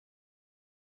conditioner.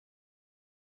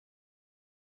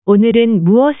 오늘은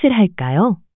무엇을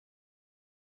할까요?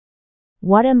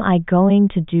 What am I going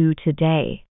to do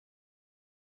today?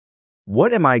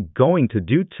 What am I going to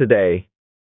do today?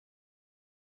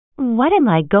 What am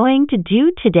I going to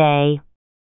do today?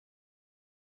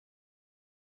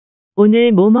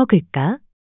 오늘 뭐 먹을까?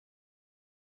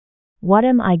 What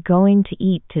am I going to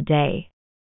eat today?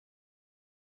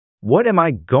 What am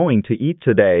I going to eat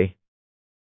today?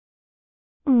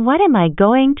 What am I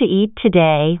going to eat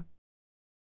today?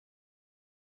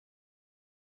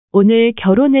 오늘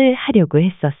결혼을 하려고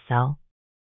했었어.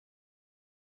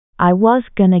 I was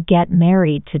gonna get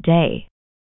married today.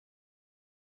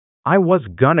 I was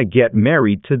gonna get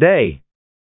married today.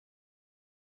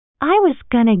 I was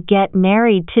gonna get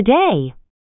married today.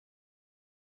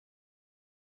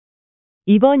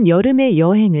 이번 여름에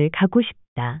여행을 가고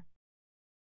싶다.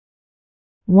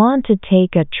 Want to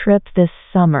take a trip this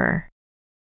summer.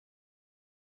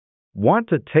 Want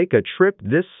to take a trip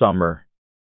this summer.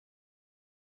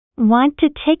 Want to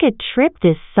take a trip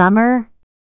this summer.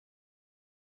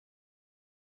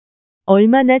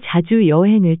 얼마나 자주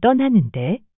여행을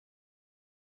떠나는데?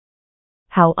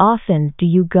 How often do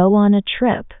you go on a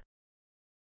trip?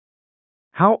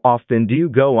 How often do you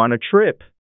go on a trip?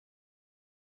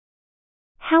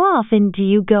 How often do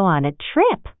you go on a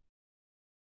trip?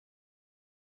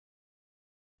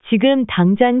 지금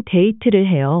당장 데이트를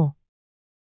해요.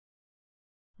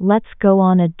 Let's go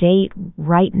on a date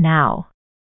right now.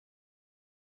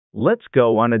 Let's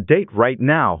go on a date right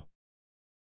now.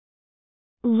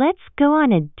 Let's go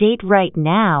on a date right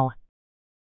now.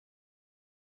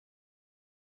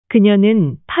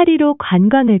 그녀는 파리로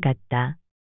관광을 갔다.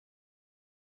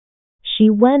 She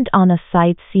went on a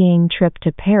sightseeing trip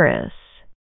to Paris.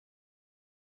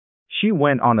 She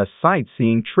went on a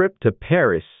sightseeing trip to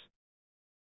Paris.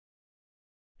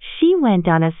 She went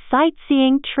on a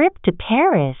sightseeing trip to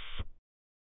Paris.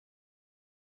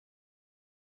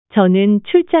 저는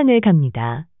출장을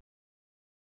갑니다.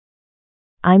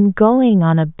 I'm going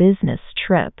on a business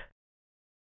trip.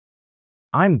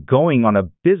 I'm going on a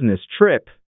business trip.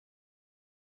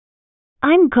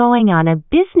 I'm going on a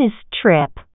business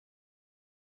trip.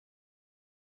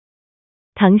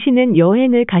 당신은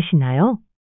여행을 가시나요?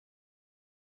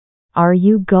 Are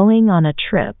you going on a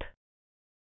trip?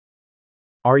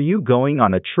 Are you going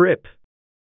on a trip?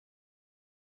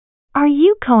 Are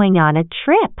you going on a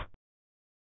trip?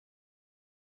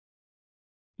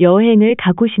 여행을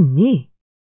가고 싶니?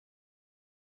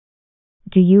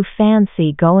 Do you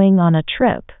fancy going on a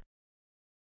trip?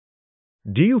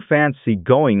 Do you fancy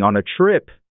going on a trip?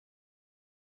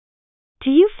 Do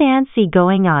you fancy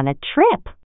going on a trip?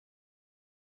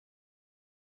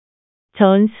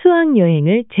 전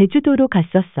수학여행을 제주도로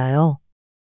갔었어요.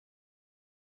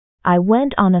 I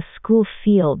went on a school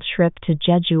field trip to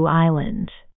Jeju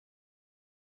Island.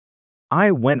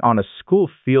 I went on a school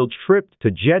field trip to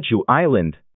Jeju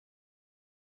Island.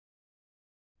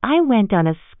 I went on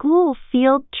a school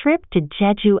field trip to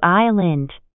Jeju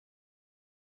Island.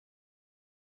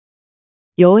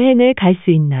 여행을 갈 수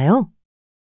있나요?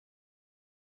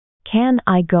 Can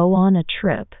I go on a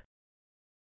trip?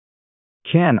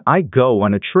 Can I go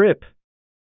on a trip?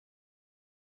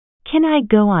 Can I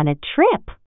go on a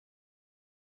trip?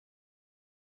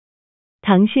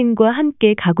 당신과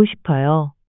함께 가고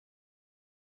싶어요.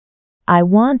 I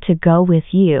want to go with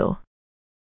you.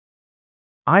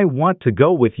 I want to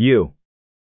go with you.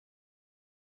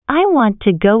 I want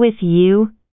to go with you.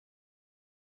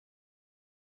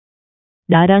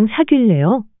 나랑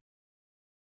사귈래요?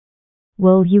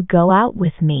 Will you go out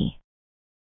with me?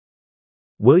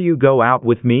 Will you go out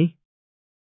with me?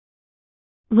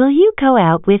 Will you go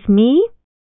out with me?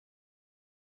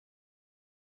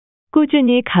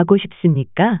 꾸준히 가고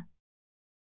싶습니까?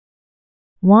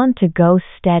 Want to go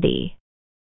steady.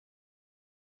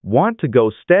 Want to go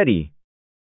steady.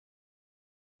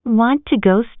 Want to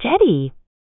go steady.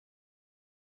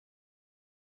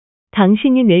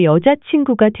 당신이 내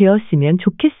여자친구가 되었으면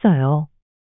좋겠어요.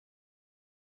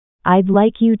 I'd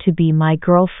like you to be my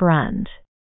girlfriend.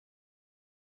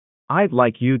 I'd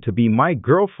like you to be my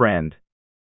girlfriend.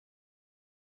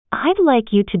 I'd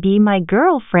like you to be my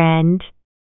girlfriend.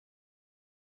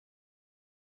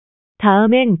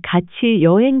 다음엔 같이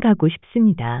여행 가고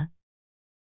싶습니다.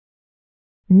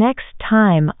 Next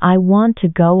time I want to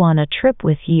go on a trip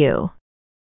with you.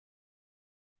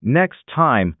 Next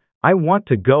time, I want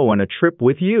to go on a trip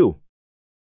with you.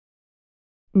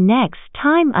 Next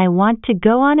time I want to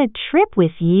go on a trip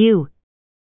with you.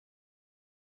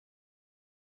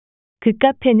 그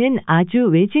카페는 아주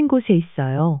외진 곳에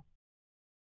있어요.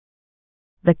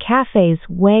 The cafe's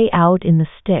way out in the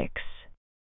sticks.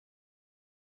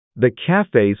 The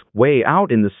cafe's way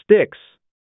out in the sticks.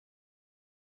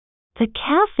 The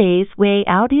cafe's way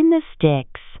out in the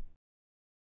sticks.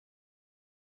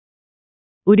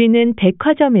 우리는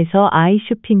백화점에서 아이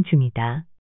쇼핑 중이다.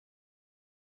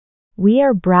 We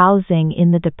are browsing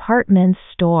in the department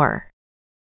store.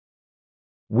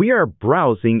 We are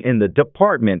browsing in the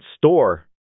department store.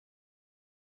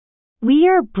 We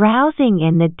are browsing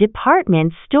in the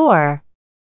department store.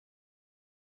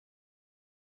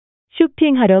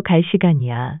 쇼핑하러 갈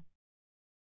시간이야.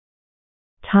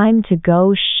 Time to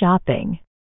go shopping.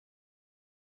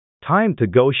 Time to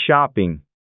go shopping.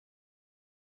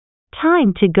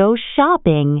 Time to go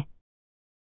shopping.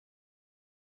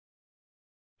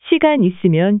 시간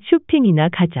있으면 쇼핑이나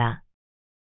가자.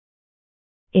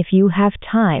 If you have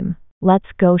time, let's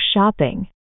go shopping.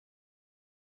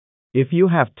 If you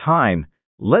have time,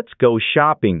 let's go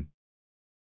shopping.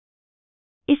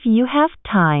 If you have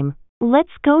time,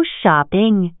 let's go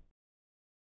shopping.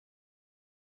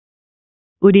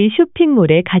 우리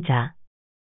쇼핑몰에 가자.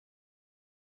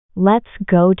 Let's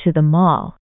go to the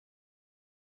mall.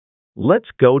 Let's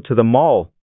go to the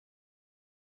mall.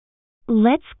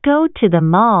 Let's go to the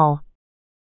mall.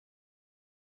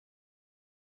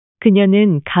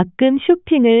 그녀는 가끔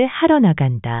쇼핑을 하러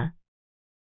나간다.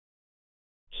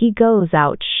 He goes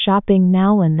out shopping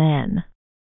now and then.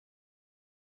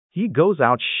 He goes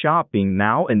out shopping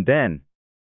now and then.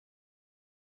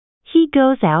 He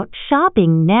goes out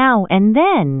shopping now and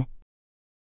then.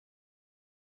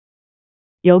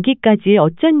 여기까지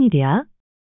어쩐 일이야?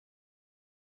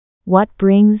 What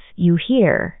brings you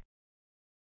here?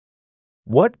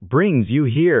 What brings you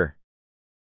here?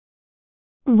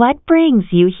 What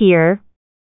brings you here?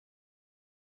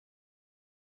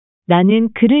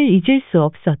 나는 그를 잊을 수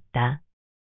없었다.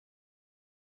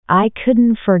 I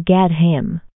couldn't forget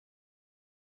him.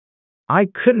 I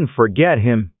couldn't forget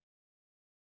him.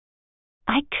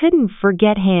 I couldn't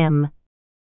forget him.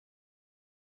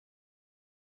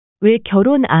 왜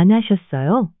결혼 안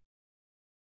하셨어요?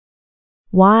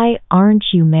 Why aren't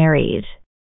you married?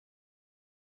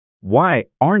 Why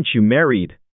aren't you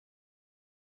married?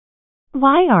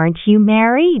 Why aren't you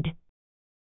married?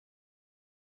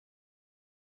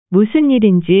 무슨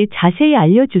일인지 자세히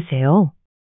알려주세요.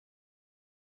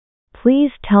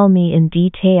 Please tell me in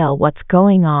detail what's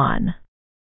going on.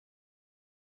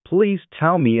 Please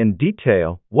tell me in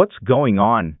detail what's going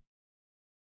on.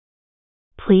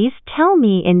 Please tell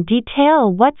me in detail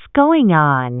what's going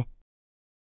on.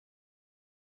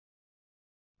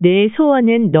 내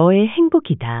소원은 너의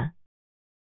행복이다.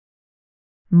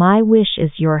 My wish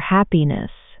is your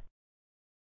happiness.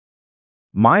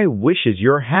 My wish is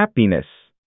your happiness.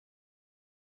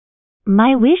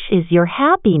 My wish is your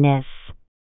happiness.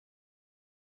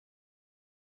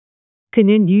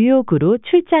 그는 뉴욕으로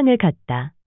출장을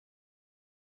갔다.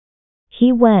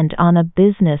 He went on a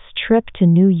business trip to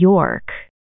New York.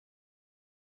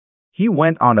 He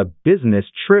went on a business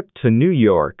trip to New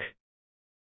York.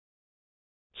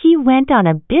 He went on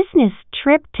a business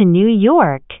trip to New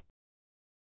York.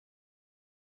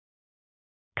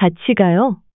 같이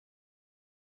가요?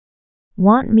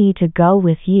 Want me to go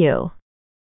with you?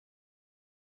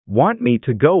 Want me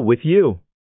to go with you?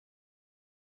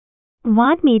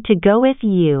 Want me to go with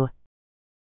you?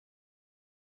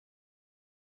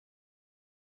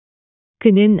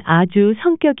 그는 아주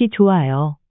성격이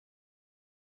좋아요.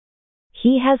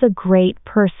 He has a great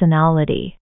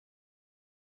personality.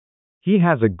 He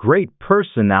has a great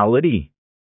personality.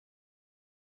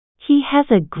 He has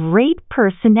a great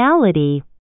personality.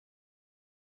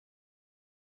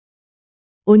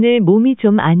 오늘 몸이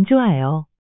좀 안 좋아요.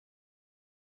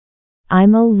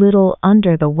 I'm a little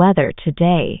under the weather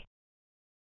today.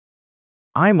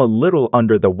 I'm a little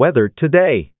under the weather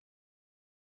today.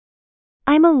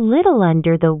 I'm a little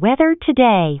under the weather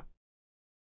today.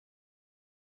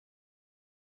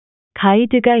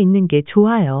 가이드가 있는 게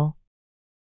좋아요.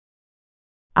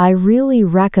 I really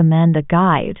recommend a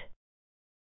guide.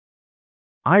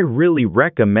 I really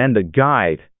recommend a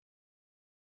guide.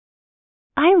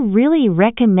 I really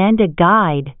recommend a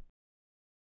guide.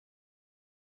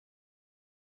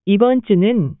 이번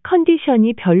주는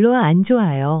컨디션이 별로 안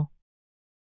좋아요.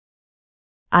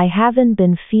 I haven't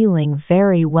been feeling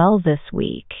very well this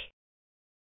week.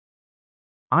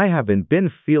 I haven't been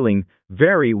feeling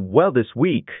very well this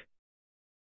week.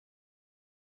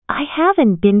 I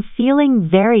haven't been feeling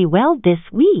very well this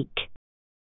week.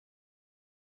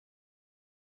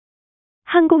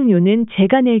 항공료는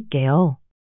제가 낼게요.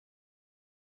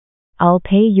 I'll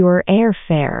pay your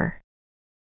airfare.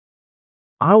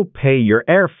 I'll pay your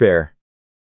airfare.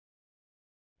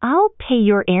 I'll pay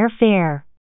your airfare.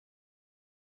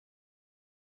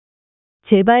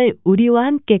 제발 우리와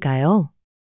함께 가요.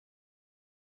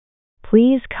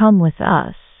 Please come with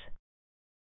us.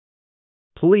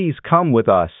 Please come with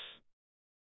us.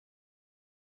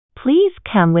 Please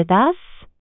come with us.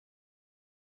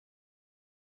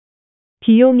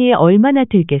 비용이 얼마나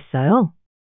들겠어요?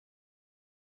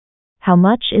 How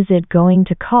much is it going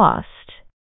to cost?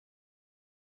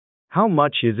 How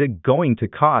much is it going to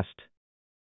cost?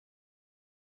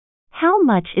 How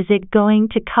much is it going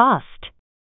to cost?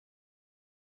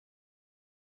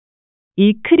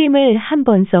 이 크림을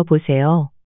한번 써보세요.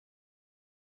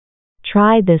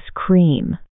 Try this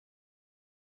cream.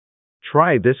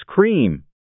 Try this cream.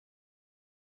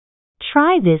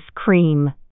 Try this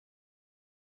cream.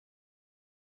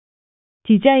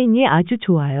 디자인이 아주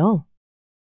좋아요.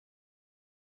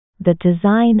 The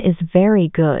design is very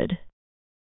good.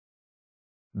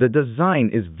 The design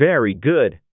is very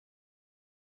good.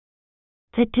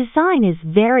 The design is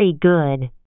very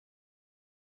good.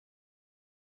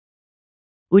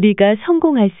 우리가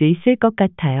성공할 수 있을 것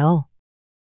같아요.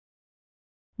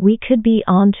 We could be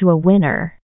onto a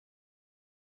winner.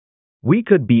 We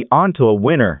could be onto a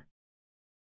winner.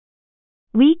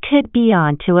 We could be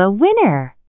onto a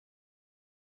winner.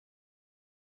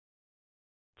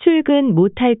 출근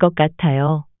못할 것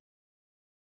같아요.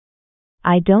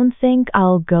 I don't think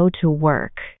I'll go to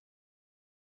work.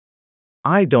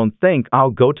 I don't think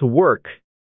I'll go to work.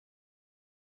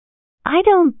 I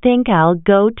don't think I'll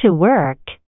go to work.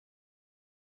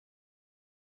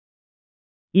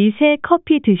 이 새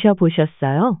커피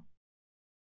드셔보셨어요?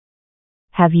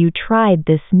 Have you tried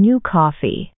this new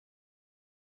coffee?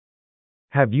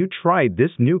 Have you tried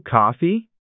this new coffee?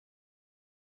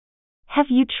 Have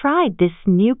you tried this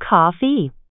new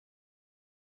coffee?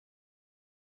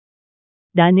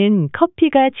 나는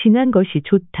커피가 진한 것이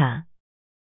좋다.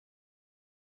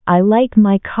 I like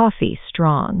my coffee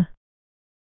strong.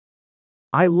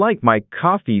 I like my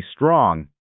coffee strong.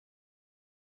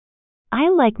 I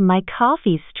like my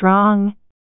coffee strong.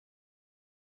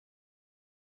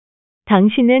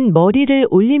 당신은 머리를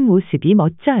올린 모습이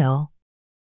멋져요.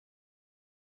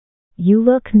 You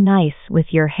look nice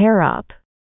with your hair up.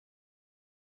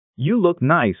 You look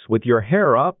nice with your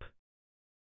hair up.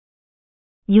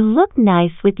 You look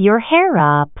nice with your hair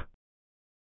up.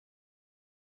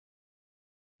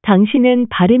 당신은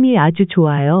발음이 아주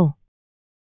좋아요.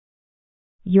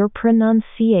 Your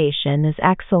pronunciation is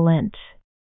excellent.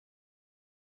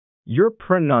 Your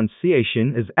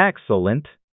pronunciation is excellent.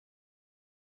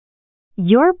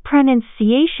 Your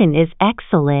pronunciation is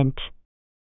excellent.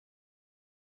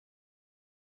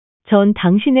 전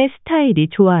당신의 스타일이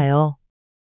좋아요.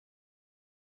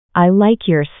 I like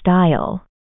your style.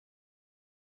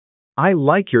 I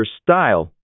like your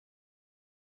style.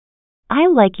 I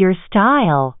like your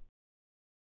style.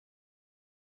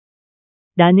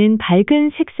 나는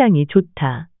밝은 색상이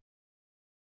좋다.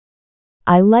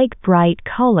 I like bright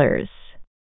colors.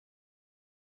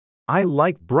 I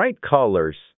like bright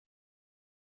colors.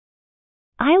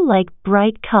 I like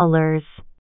bright colors.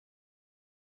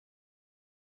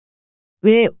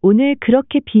 왜 오늘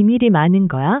그렇게 비밀이 많은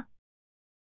거야?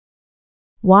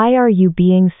 Why are you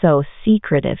being so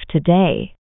secretive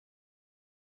today?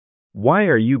 Why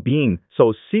are you being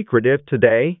so secretive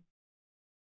today?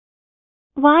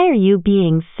 Why are you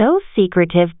being so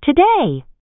secretive today?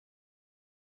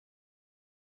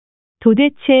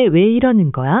 도대체 왜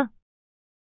이러는 거야?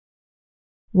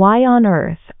 Why on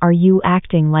earth are you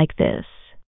acting like this?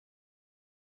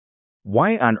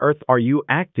 Why on earth are you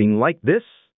acting like this?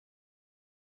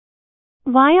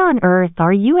 Why on earth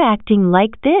are you acting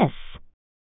like this?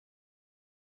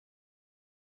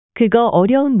 그거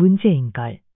어려운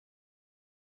문제인걸.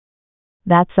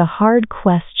 That's a hard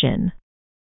question.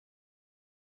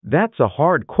 That's a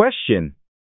hard question.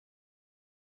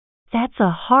 That's a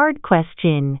hard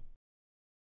question.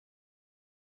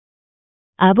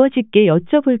 아버지께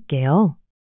여쭤볼게요.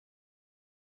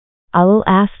 I will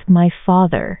ask my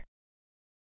father.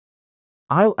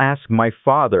 I'll ask my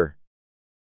father.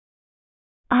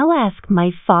 I'll ask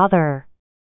my father.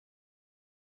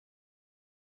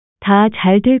 다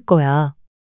잘 될 거야.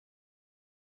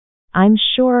 I'm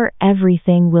sure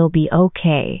everything will be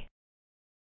okay.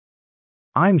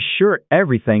 I'm sure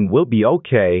everything will be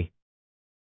okay.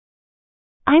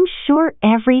 I'm sure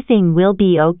everything will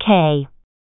be okay.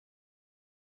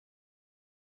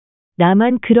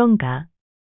 나만 그런가?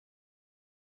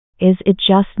 Is it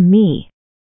just me?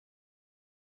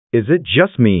 Is it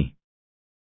just me?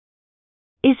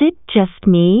 Is it just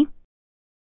me?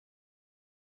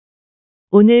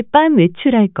 오늘 밤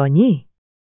외출할 거니?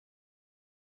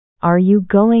 Are you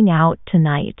going out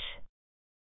tonight?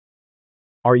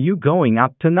 Are you going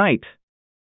out tonight?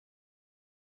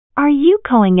 Are you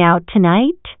going out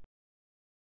tonight?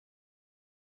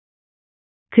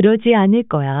 그러지 않을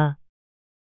거야.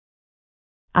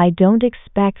 I don't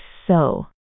expect so.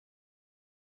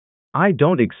 I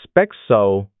don't expect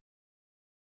so.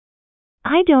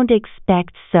 I don't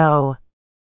expect so.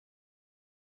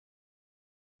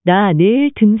 나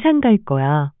내일 등산 갈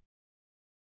거야.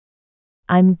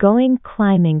 I'm going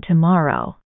climbing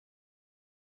tomorrow.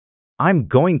 I'm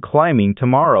going climbing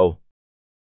tomorrow.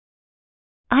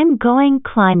 I'm going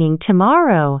climbing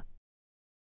tomorrow.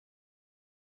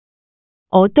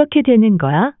 어떻게 되는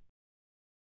거야?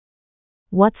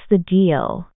 What's the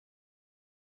deal?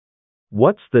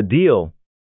 What's the deal?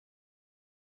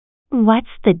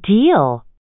 What's the deal?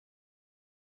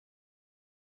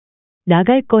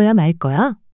 나갈 거야 말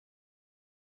거야?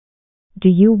 Do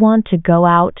you want to go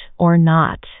out or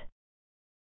not?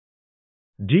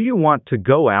 Do you want to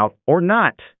go out or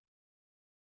not?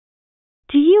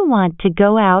 Do you want to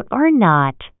go out or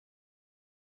not?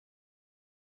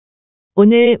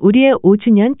 오늘 우리의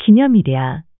 5주년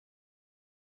기념일이야.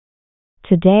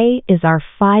 Today is our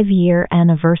 5-year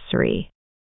anniversary.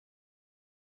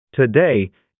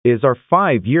 Today is our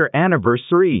 5-year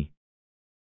anniversary.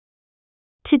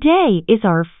 Today is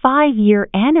our 5-year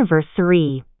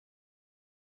anniversary.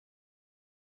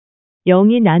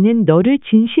 영희 나는 너를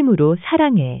진심으로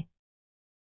사랑해.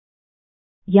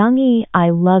 Youngie, I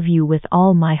love you with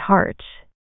all my heart.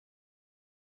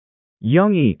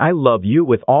 Youngie, I love you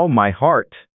with all my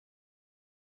heart.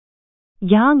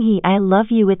 Youngie, I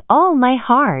love you with all my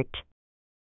heart.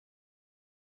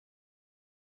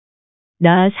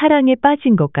 나 사랑에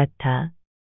빠진 것 같아.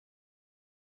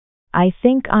 I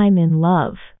think I'm in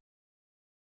love.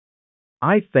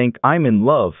 I think I'm in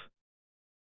love.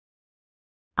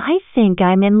 I think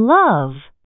I'm in love.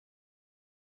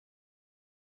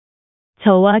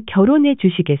 저와 결혼해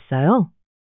주시겠어요?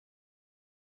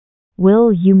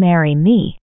 Will you marry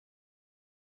me?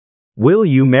 Will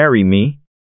you marry me?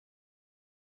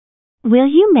 Will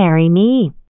you marry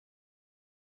me?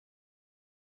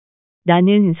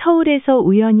 나는 서울에서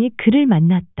우연히 그를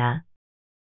만났다.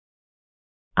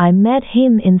 I met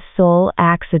him in Seoul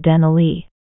accidentally.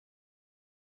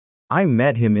 I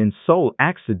met him in Seoul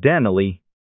accidentally.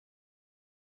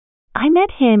 I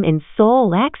met him in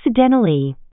Seoul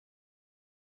accidentally.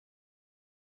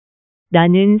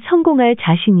 나는 성공할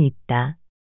자신이 있다.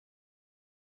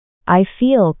 I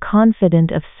feel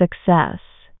confident of success.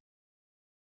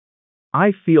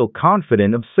 I feel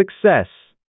confident of success.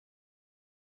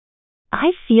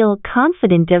 I feel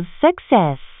confident of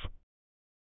success.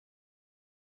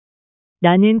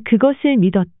 나는 그것을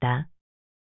믿었다.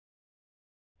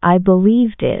 I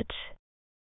believed it.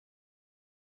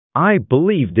 I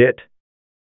believed it.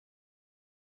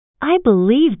 I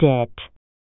believed it.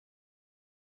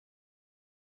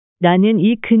 나는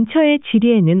이 근처의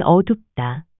지리에는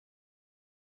어둡다.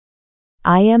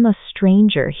 I am a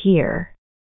stranger here.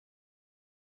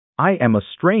 I am a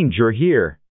stranger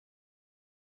here.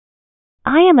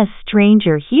 I am a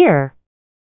stranger here.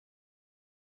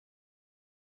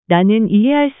 나는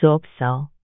이해할 수 없어.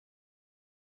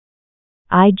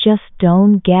 I just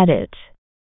don't get it.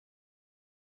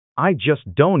 I just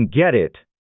don't get it.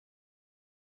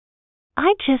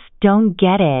 I just don't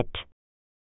get it.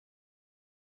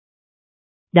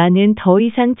 나는 더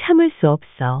이상 참을 수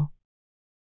없어.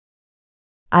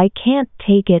 I can't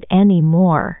take it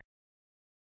anymore.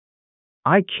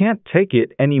 I can't take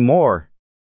it anymore.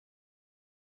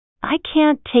 I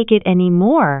can't take it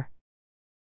anymore.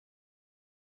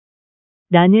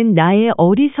 나는 나의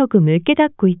어리석음을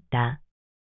깨닫고 있다.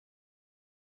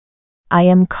 I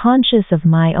am conscious of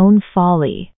my own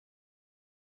folly.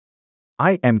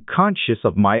 I am conscious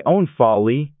of my own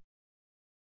folly.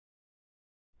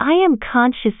 I am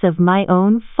conscious of my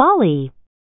own folly.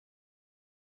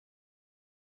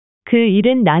 그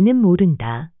일은 나는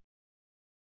모른다.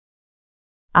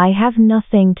 I have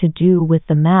nothing to do with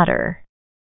the matter.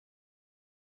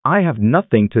 I have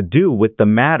nothing to do with the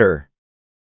matter.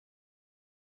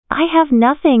 I have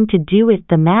nothing to do with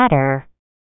the matter.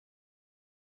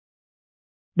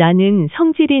 나는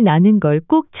성질이 나는 걸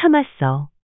꾹 참았어.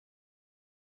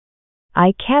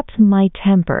 I kept my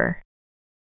temper.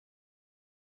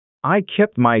 I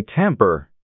kept my temper.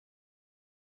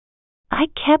 I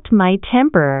kept my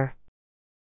temper.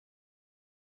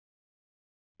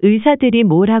 의사들이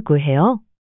뭐라고 해요?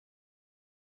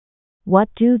 What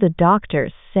do the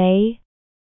doctors say?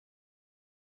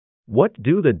 What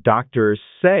do the doctors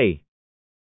say?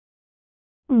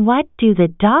 What do the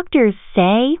doctors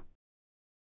say?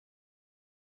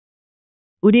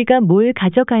 우리가 뭘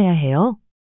가져가야 해요?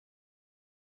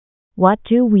 What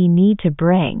do we need to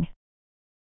bring?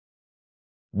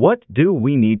 What do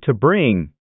we need to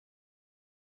bring?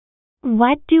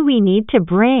 What do we need to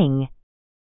bring?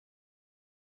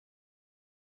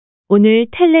 오늘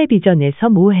텔레비전에서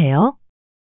뭐 해요?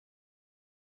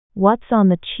 What's on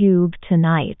the tube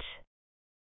tonight?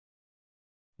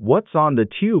 What's on the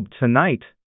tube tonight?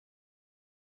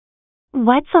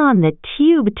 What's on the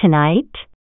tube tonight?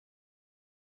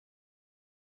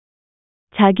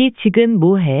 자기 지금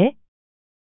뭐 해?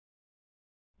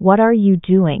 What are you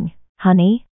doing,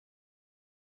 honey?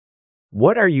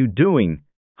 What are you doing,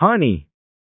 honey?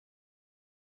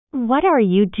 What are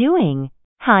you doing,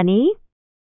 honey?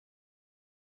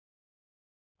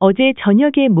 어제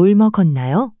저녁에 뭘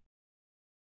먹었나요?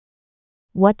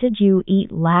 What did you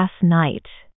eat last night?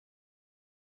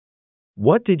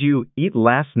 What did you eat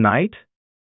last night?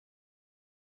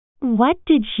 What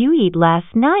did you eat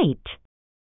last night?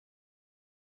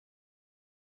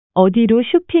 어디로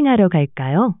쇼핑하러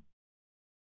갈까요?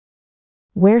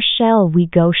 Where shall we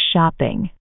go shopping?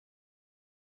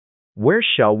 Where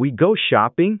shall we go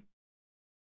shopping?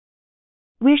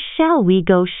 Where shall we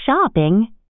go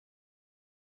shopping?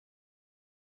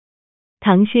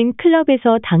 당신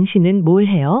클럽에서 당신은 뭘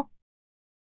해요?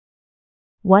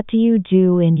 What do you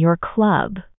do in your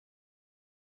club?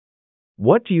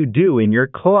 What do you do in your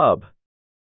club?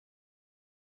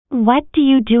 What do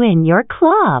you do in your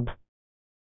club?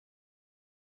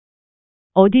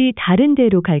 어디 다른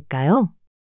데로 갈까요?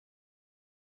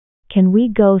 Can we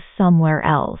go somewhere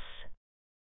else?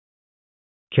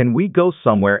 Can we go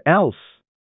somewhere else?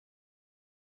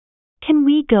 Can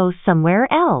we go somewhere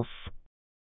else?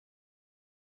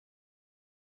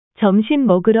 점심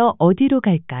먹으러 어디로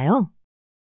갈까요?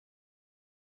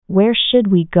 Where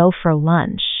should we go for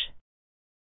lunch?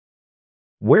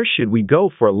 Where should we go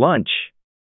for lunch?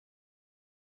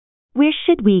 Where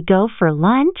should we go for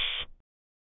lunch?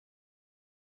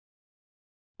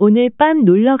 오늘 밤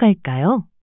놀러 갈까요?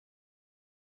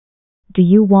 Do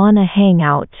you want to hang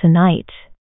out tonight?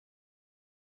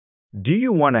 Do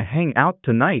you want to hang out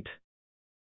tonight?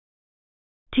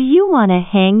 Do you want to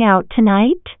hang out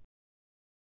tonight?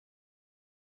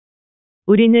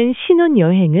 우리는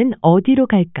신혼여행은 어디로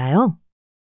갈까요?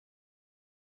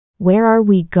 Where are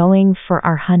we going for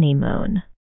our honeymoon?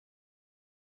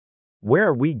 Where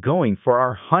are we going for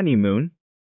our honeymoon?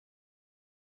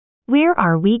 Where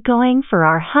are we going for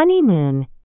our honeymoon?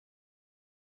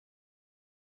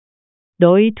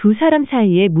 너희 두 사람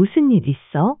사이에 무슨 일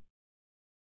있어?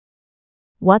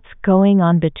 What's going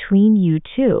on between you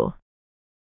two?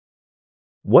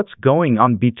 What's going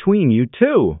on between you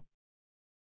two?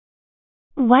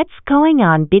 What's going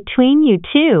on between you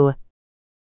two?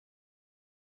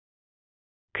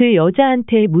 그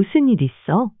여자한테 무슨 일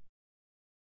있어?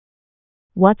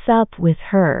 What's up with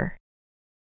her?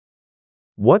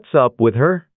 What's up with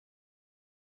her?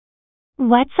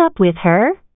 What's up with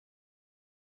her?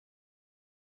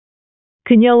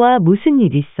 그녀와 무슨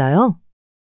일 있어요?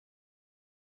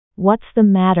 What's the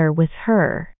matter with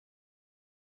her?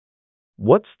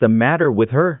 What's the matter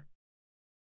with her?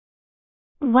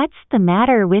 What's the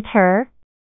matter with her?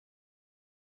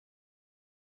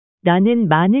 나는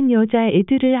많은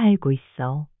여자애들을 알고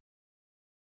있어.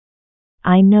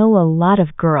 I know a lot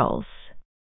of girls.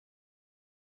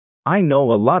 I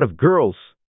know a lot of girls.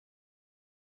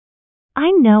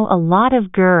 I know a lot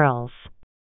of girls.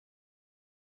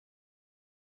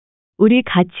 우리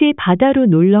같이 바다로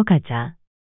놀러 가자.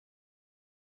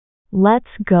 Let's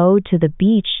go to the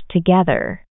beach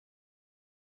together.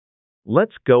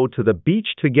 Let's go to the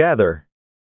beach together.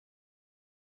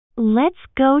 Let's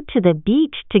go to the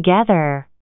beach together.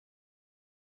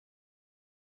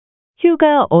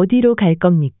 휴가 어디로 갈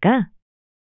겁니까?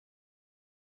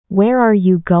 Where are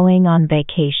you going on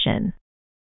vacation?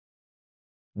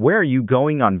 Where are you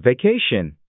going on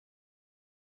vacation?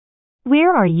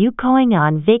 Where are you going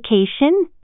on vacation?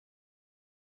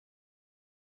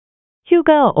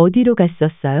 휴가 어디로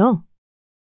갔었어요?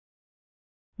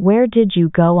 Where did you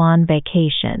go on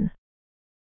vacation?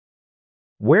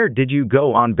 Where did you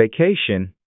go on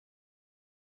vacation?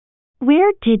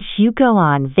 Where did you go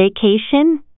on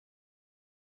vacation?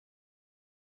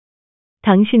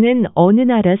 당신은 어느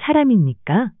나라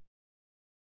사람입니까?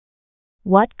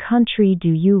 What country do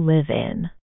you live in?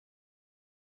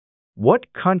 What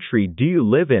country do you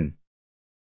live in?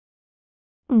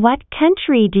 What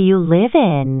country do you live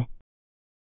in?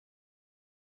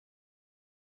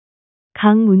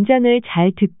 각 문장을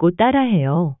잘 듣고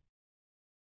따라해요.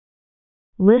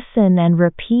 Listen and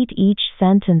repeat each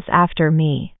sentence after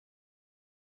me.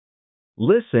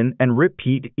 Listen and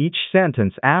repeat each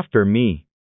sentence after me.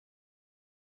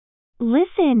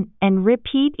 Listen and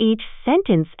repeat each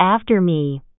sentence after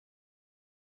me.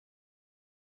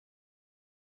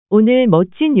 오늘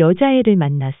멋진 여자애를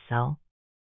만났어.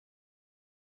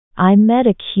 I met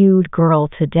a cute girl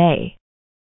today.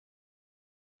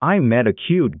 I met a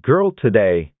cute girl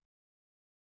today.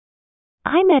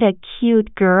 I met a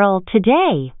cute girl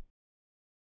today.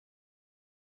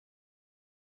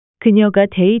 그녀가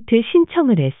데이트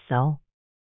신청을 했어.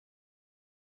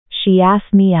 She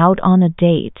asked me out on a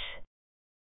date.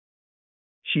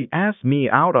 She asked me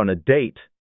out on a date.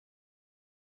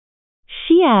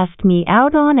 She asked me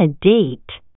out on a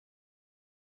date.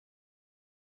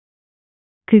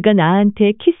 그가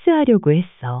나한테 키스하려고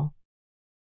했어.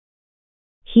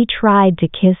 He tried to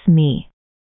kiss me.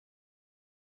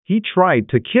 He tried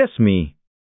to kiss me.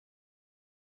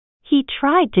 He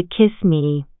tried to kiss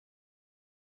me.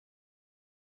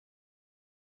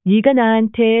 네가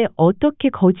나한테 어떻게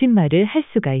거짓말을 할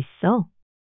수가 있어?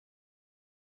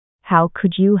 How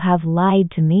could you have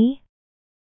lied to me?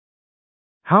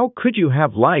 How could you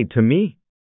have lied to me?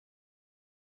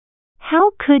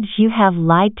 How could you have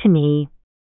lied to me?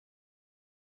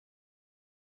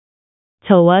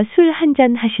 저와 술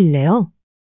한잔 하실래요?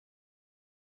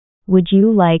 Would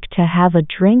you like to have a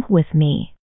drink with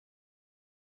me?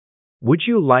 Would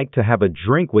you like to have a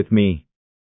drink with me?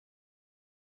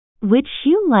 Would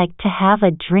you like to have a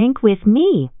drink with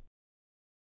me?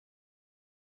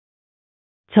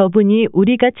 저분이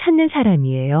우리가 찾는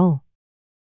사람이에요.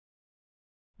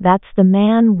 That's the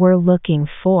man we're looking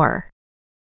for.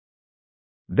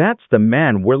 That's the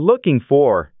man we're looking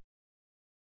for.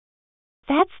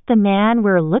 That's the man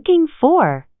we're looking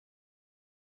for.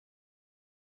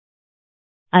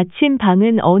 아침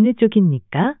방은 어느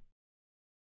쪽입니까?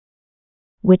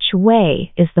 Which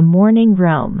way is the morning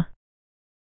room?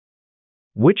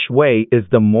 Which way is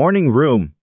the morning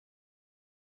room?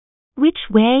 Which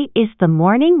way is the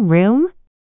morning room?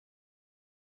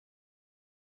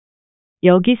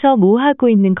 여기서 뭐 하고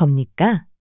있는 겁니까?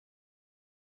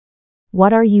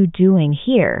 What are you doing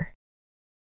here?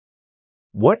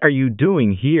 What are you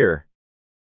doing here?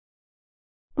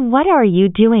 What are you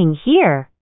doing here?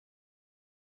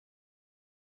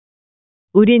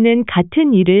 우리는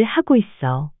같은 일을 하고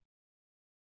있어.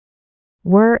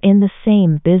 We're in the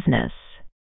same business.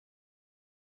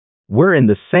 We're in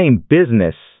the same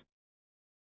business.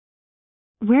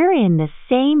 We're in the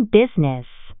same business.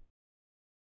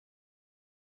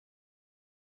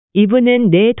 이분은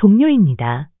내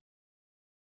동료입니다.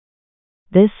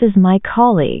 This is my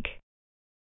colleague.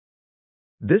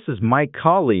 This is my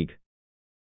colleague.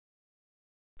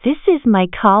 This is my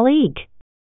colleague.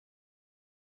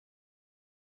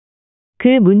 그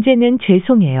문제는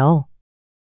죄송해요.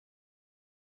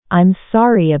 I'm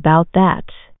sorry about that.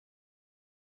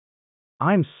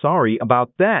 I'm sorry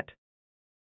about that.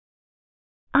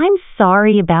 I'm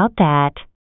sorry about that.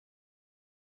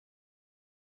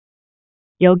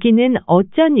 여기는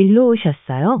어쩐 일로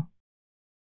오셨어요?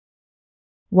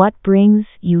 What brings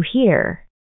you here?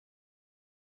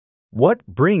 What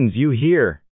brings you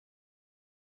here?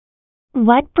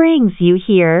 What brings you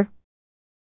here?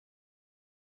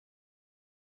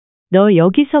 너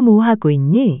여기서 뭐 하고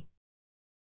있니?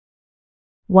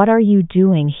 What are you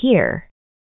doing here?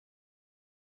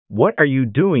 What are you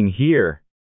doing here?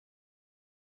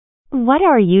 What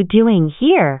are you doing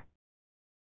here?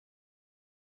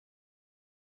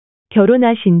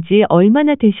 결혼하신 지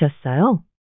얼마나 되셨어요?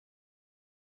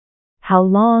 How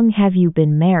long have you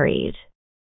been married?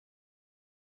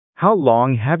 How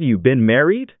long have you been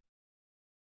married?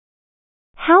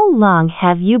 How long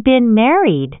have you been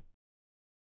married?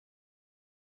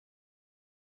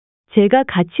 제가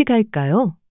같이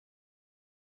갈까요?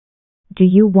 Do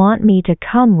you want me to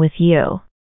come with you?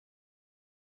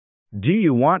 Do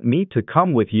you want me to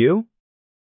come with you?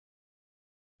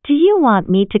 Do you want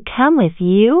me to come with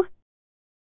you?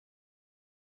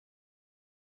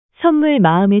 선물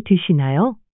마음에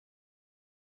드시나요?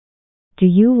 Do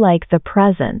you like the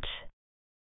present?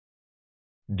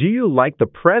 Do you like the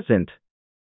present?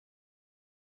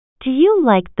 Do you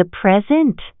like the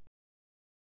present?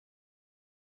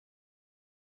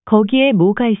 거기에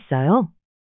뭐가 있어요?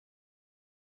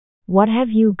 What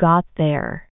have you got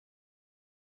there?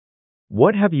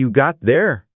 What have you got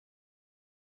there?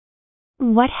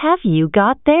 What have you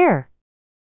got there?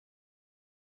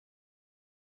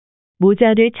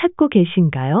 모자를 찾고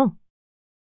계신가요?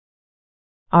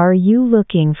 Are you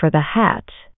looking for the hat?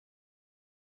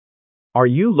 Are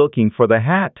you looking for the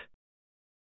hat?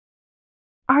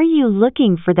 Are you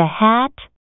looking for the hat?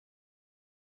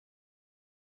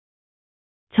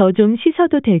 저 좀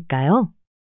씻어도 될까요?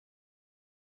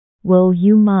 Will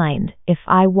you mind if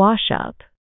I wash up?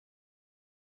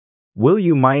 Will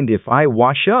you mind if I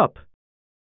wash up?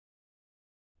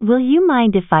 Will you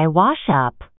mind if I wash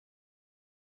up?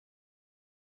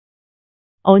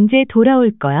 언제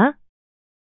돌아올 거야?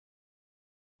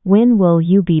 When will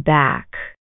you be back?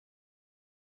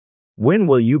 When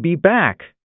will you be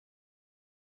back?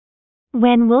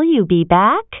 When will you be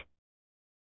back?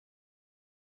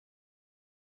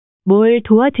 뭘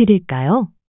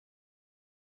도와드릴까요?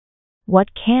 What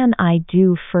can I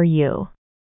do for you?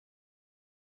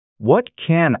 What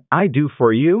can I do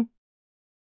for you?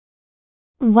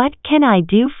 What can I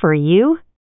do for you?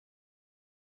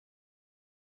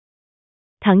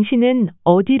 당신은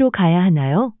어디로 가야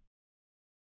하나요?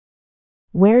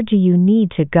 Where do you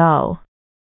need to go?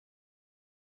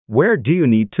 Where do you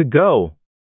need to go?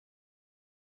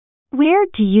 Where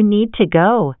do you need to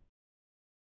go?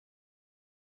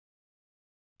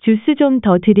 주스 좀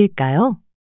더 드릴까요?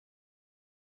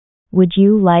 Would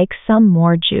you like some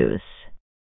more juice?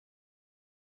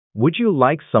 Would you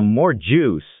like some more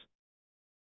juice?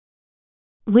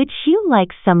 Would you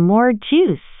like some more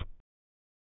juice?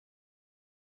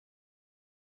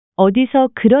 어디서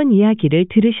그런 이야기를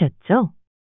들으셨죠?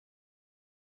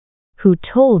 Who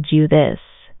told you this?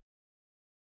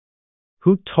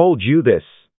 Who told you this?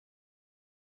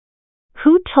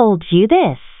 Who told you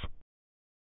this?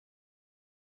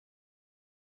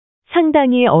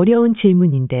 상당히 어려운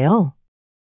질문인데요.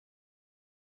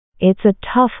 It's a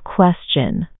tough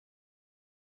question.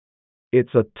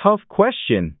 It's a tough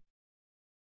question.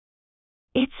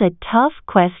 It's a tough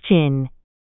question.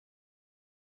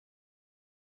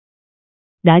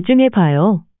 나중에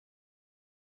봐요.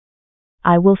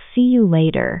 I will see you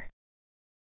later.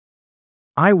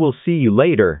 I will see you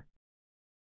later.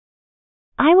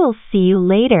 I will see you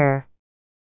later.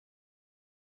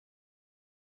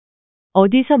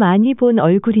 어디서 많이 본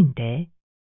얼굴인데.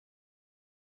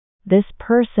 This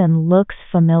person looks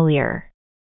familiar.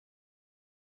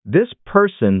 This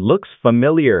person looks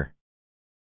familiar.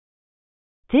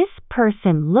 This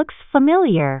person looks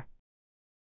familiar.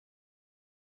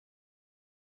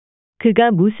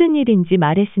 그가 무슨 일인지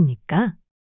말했습니까?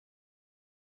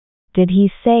 Did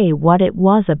he say what it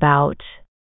was about?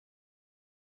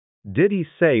 Did he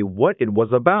say what it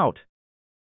was about?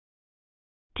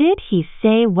 Did he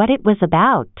say what it was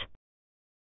about?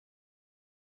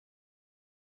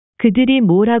 그들이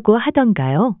뭐라고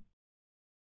하던가요?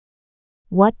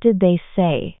 What did they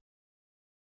say?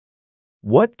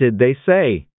 What did they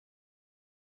say?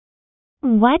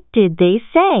 What did they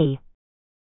say?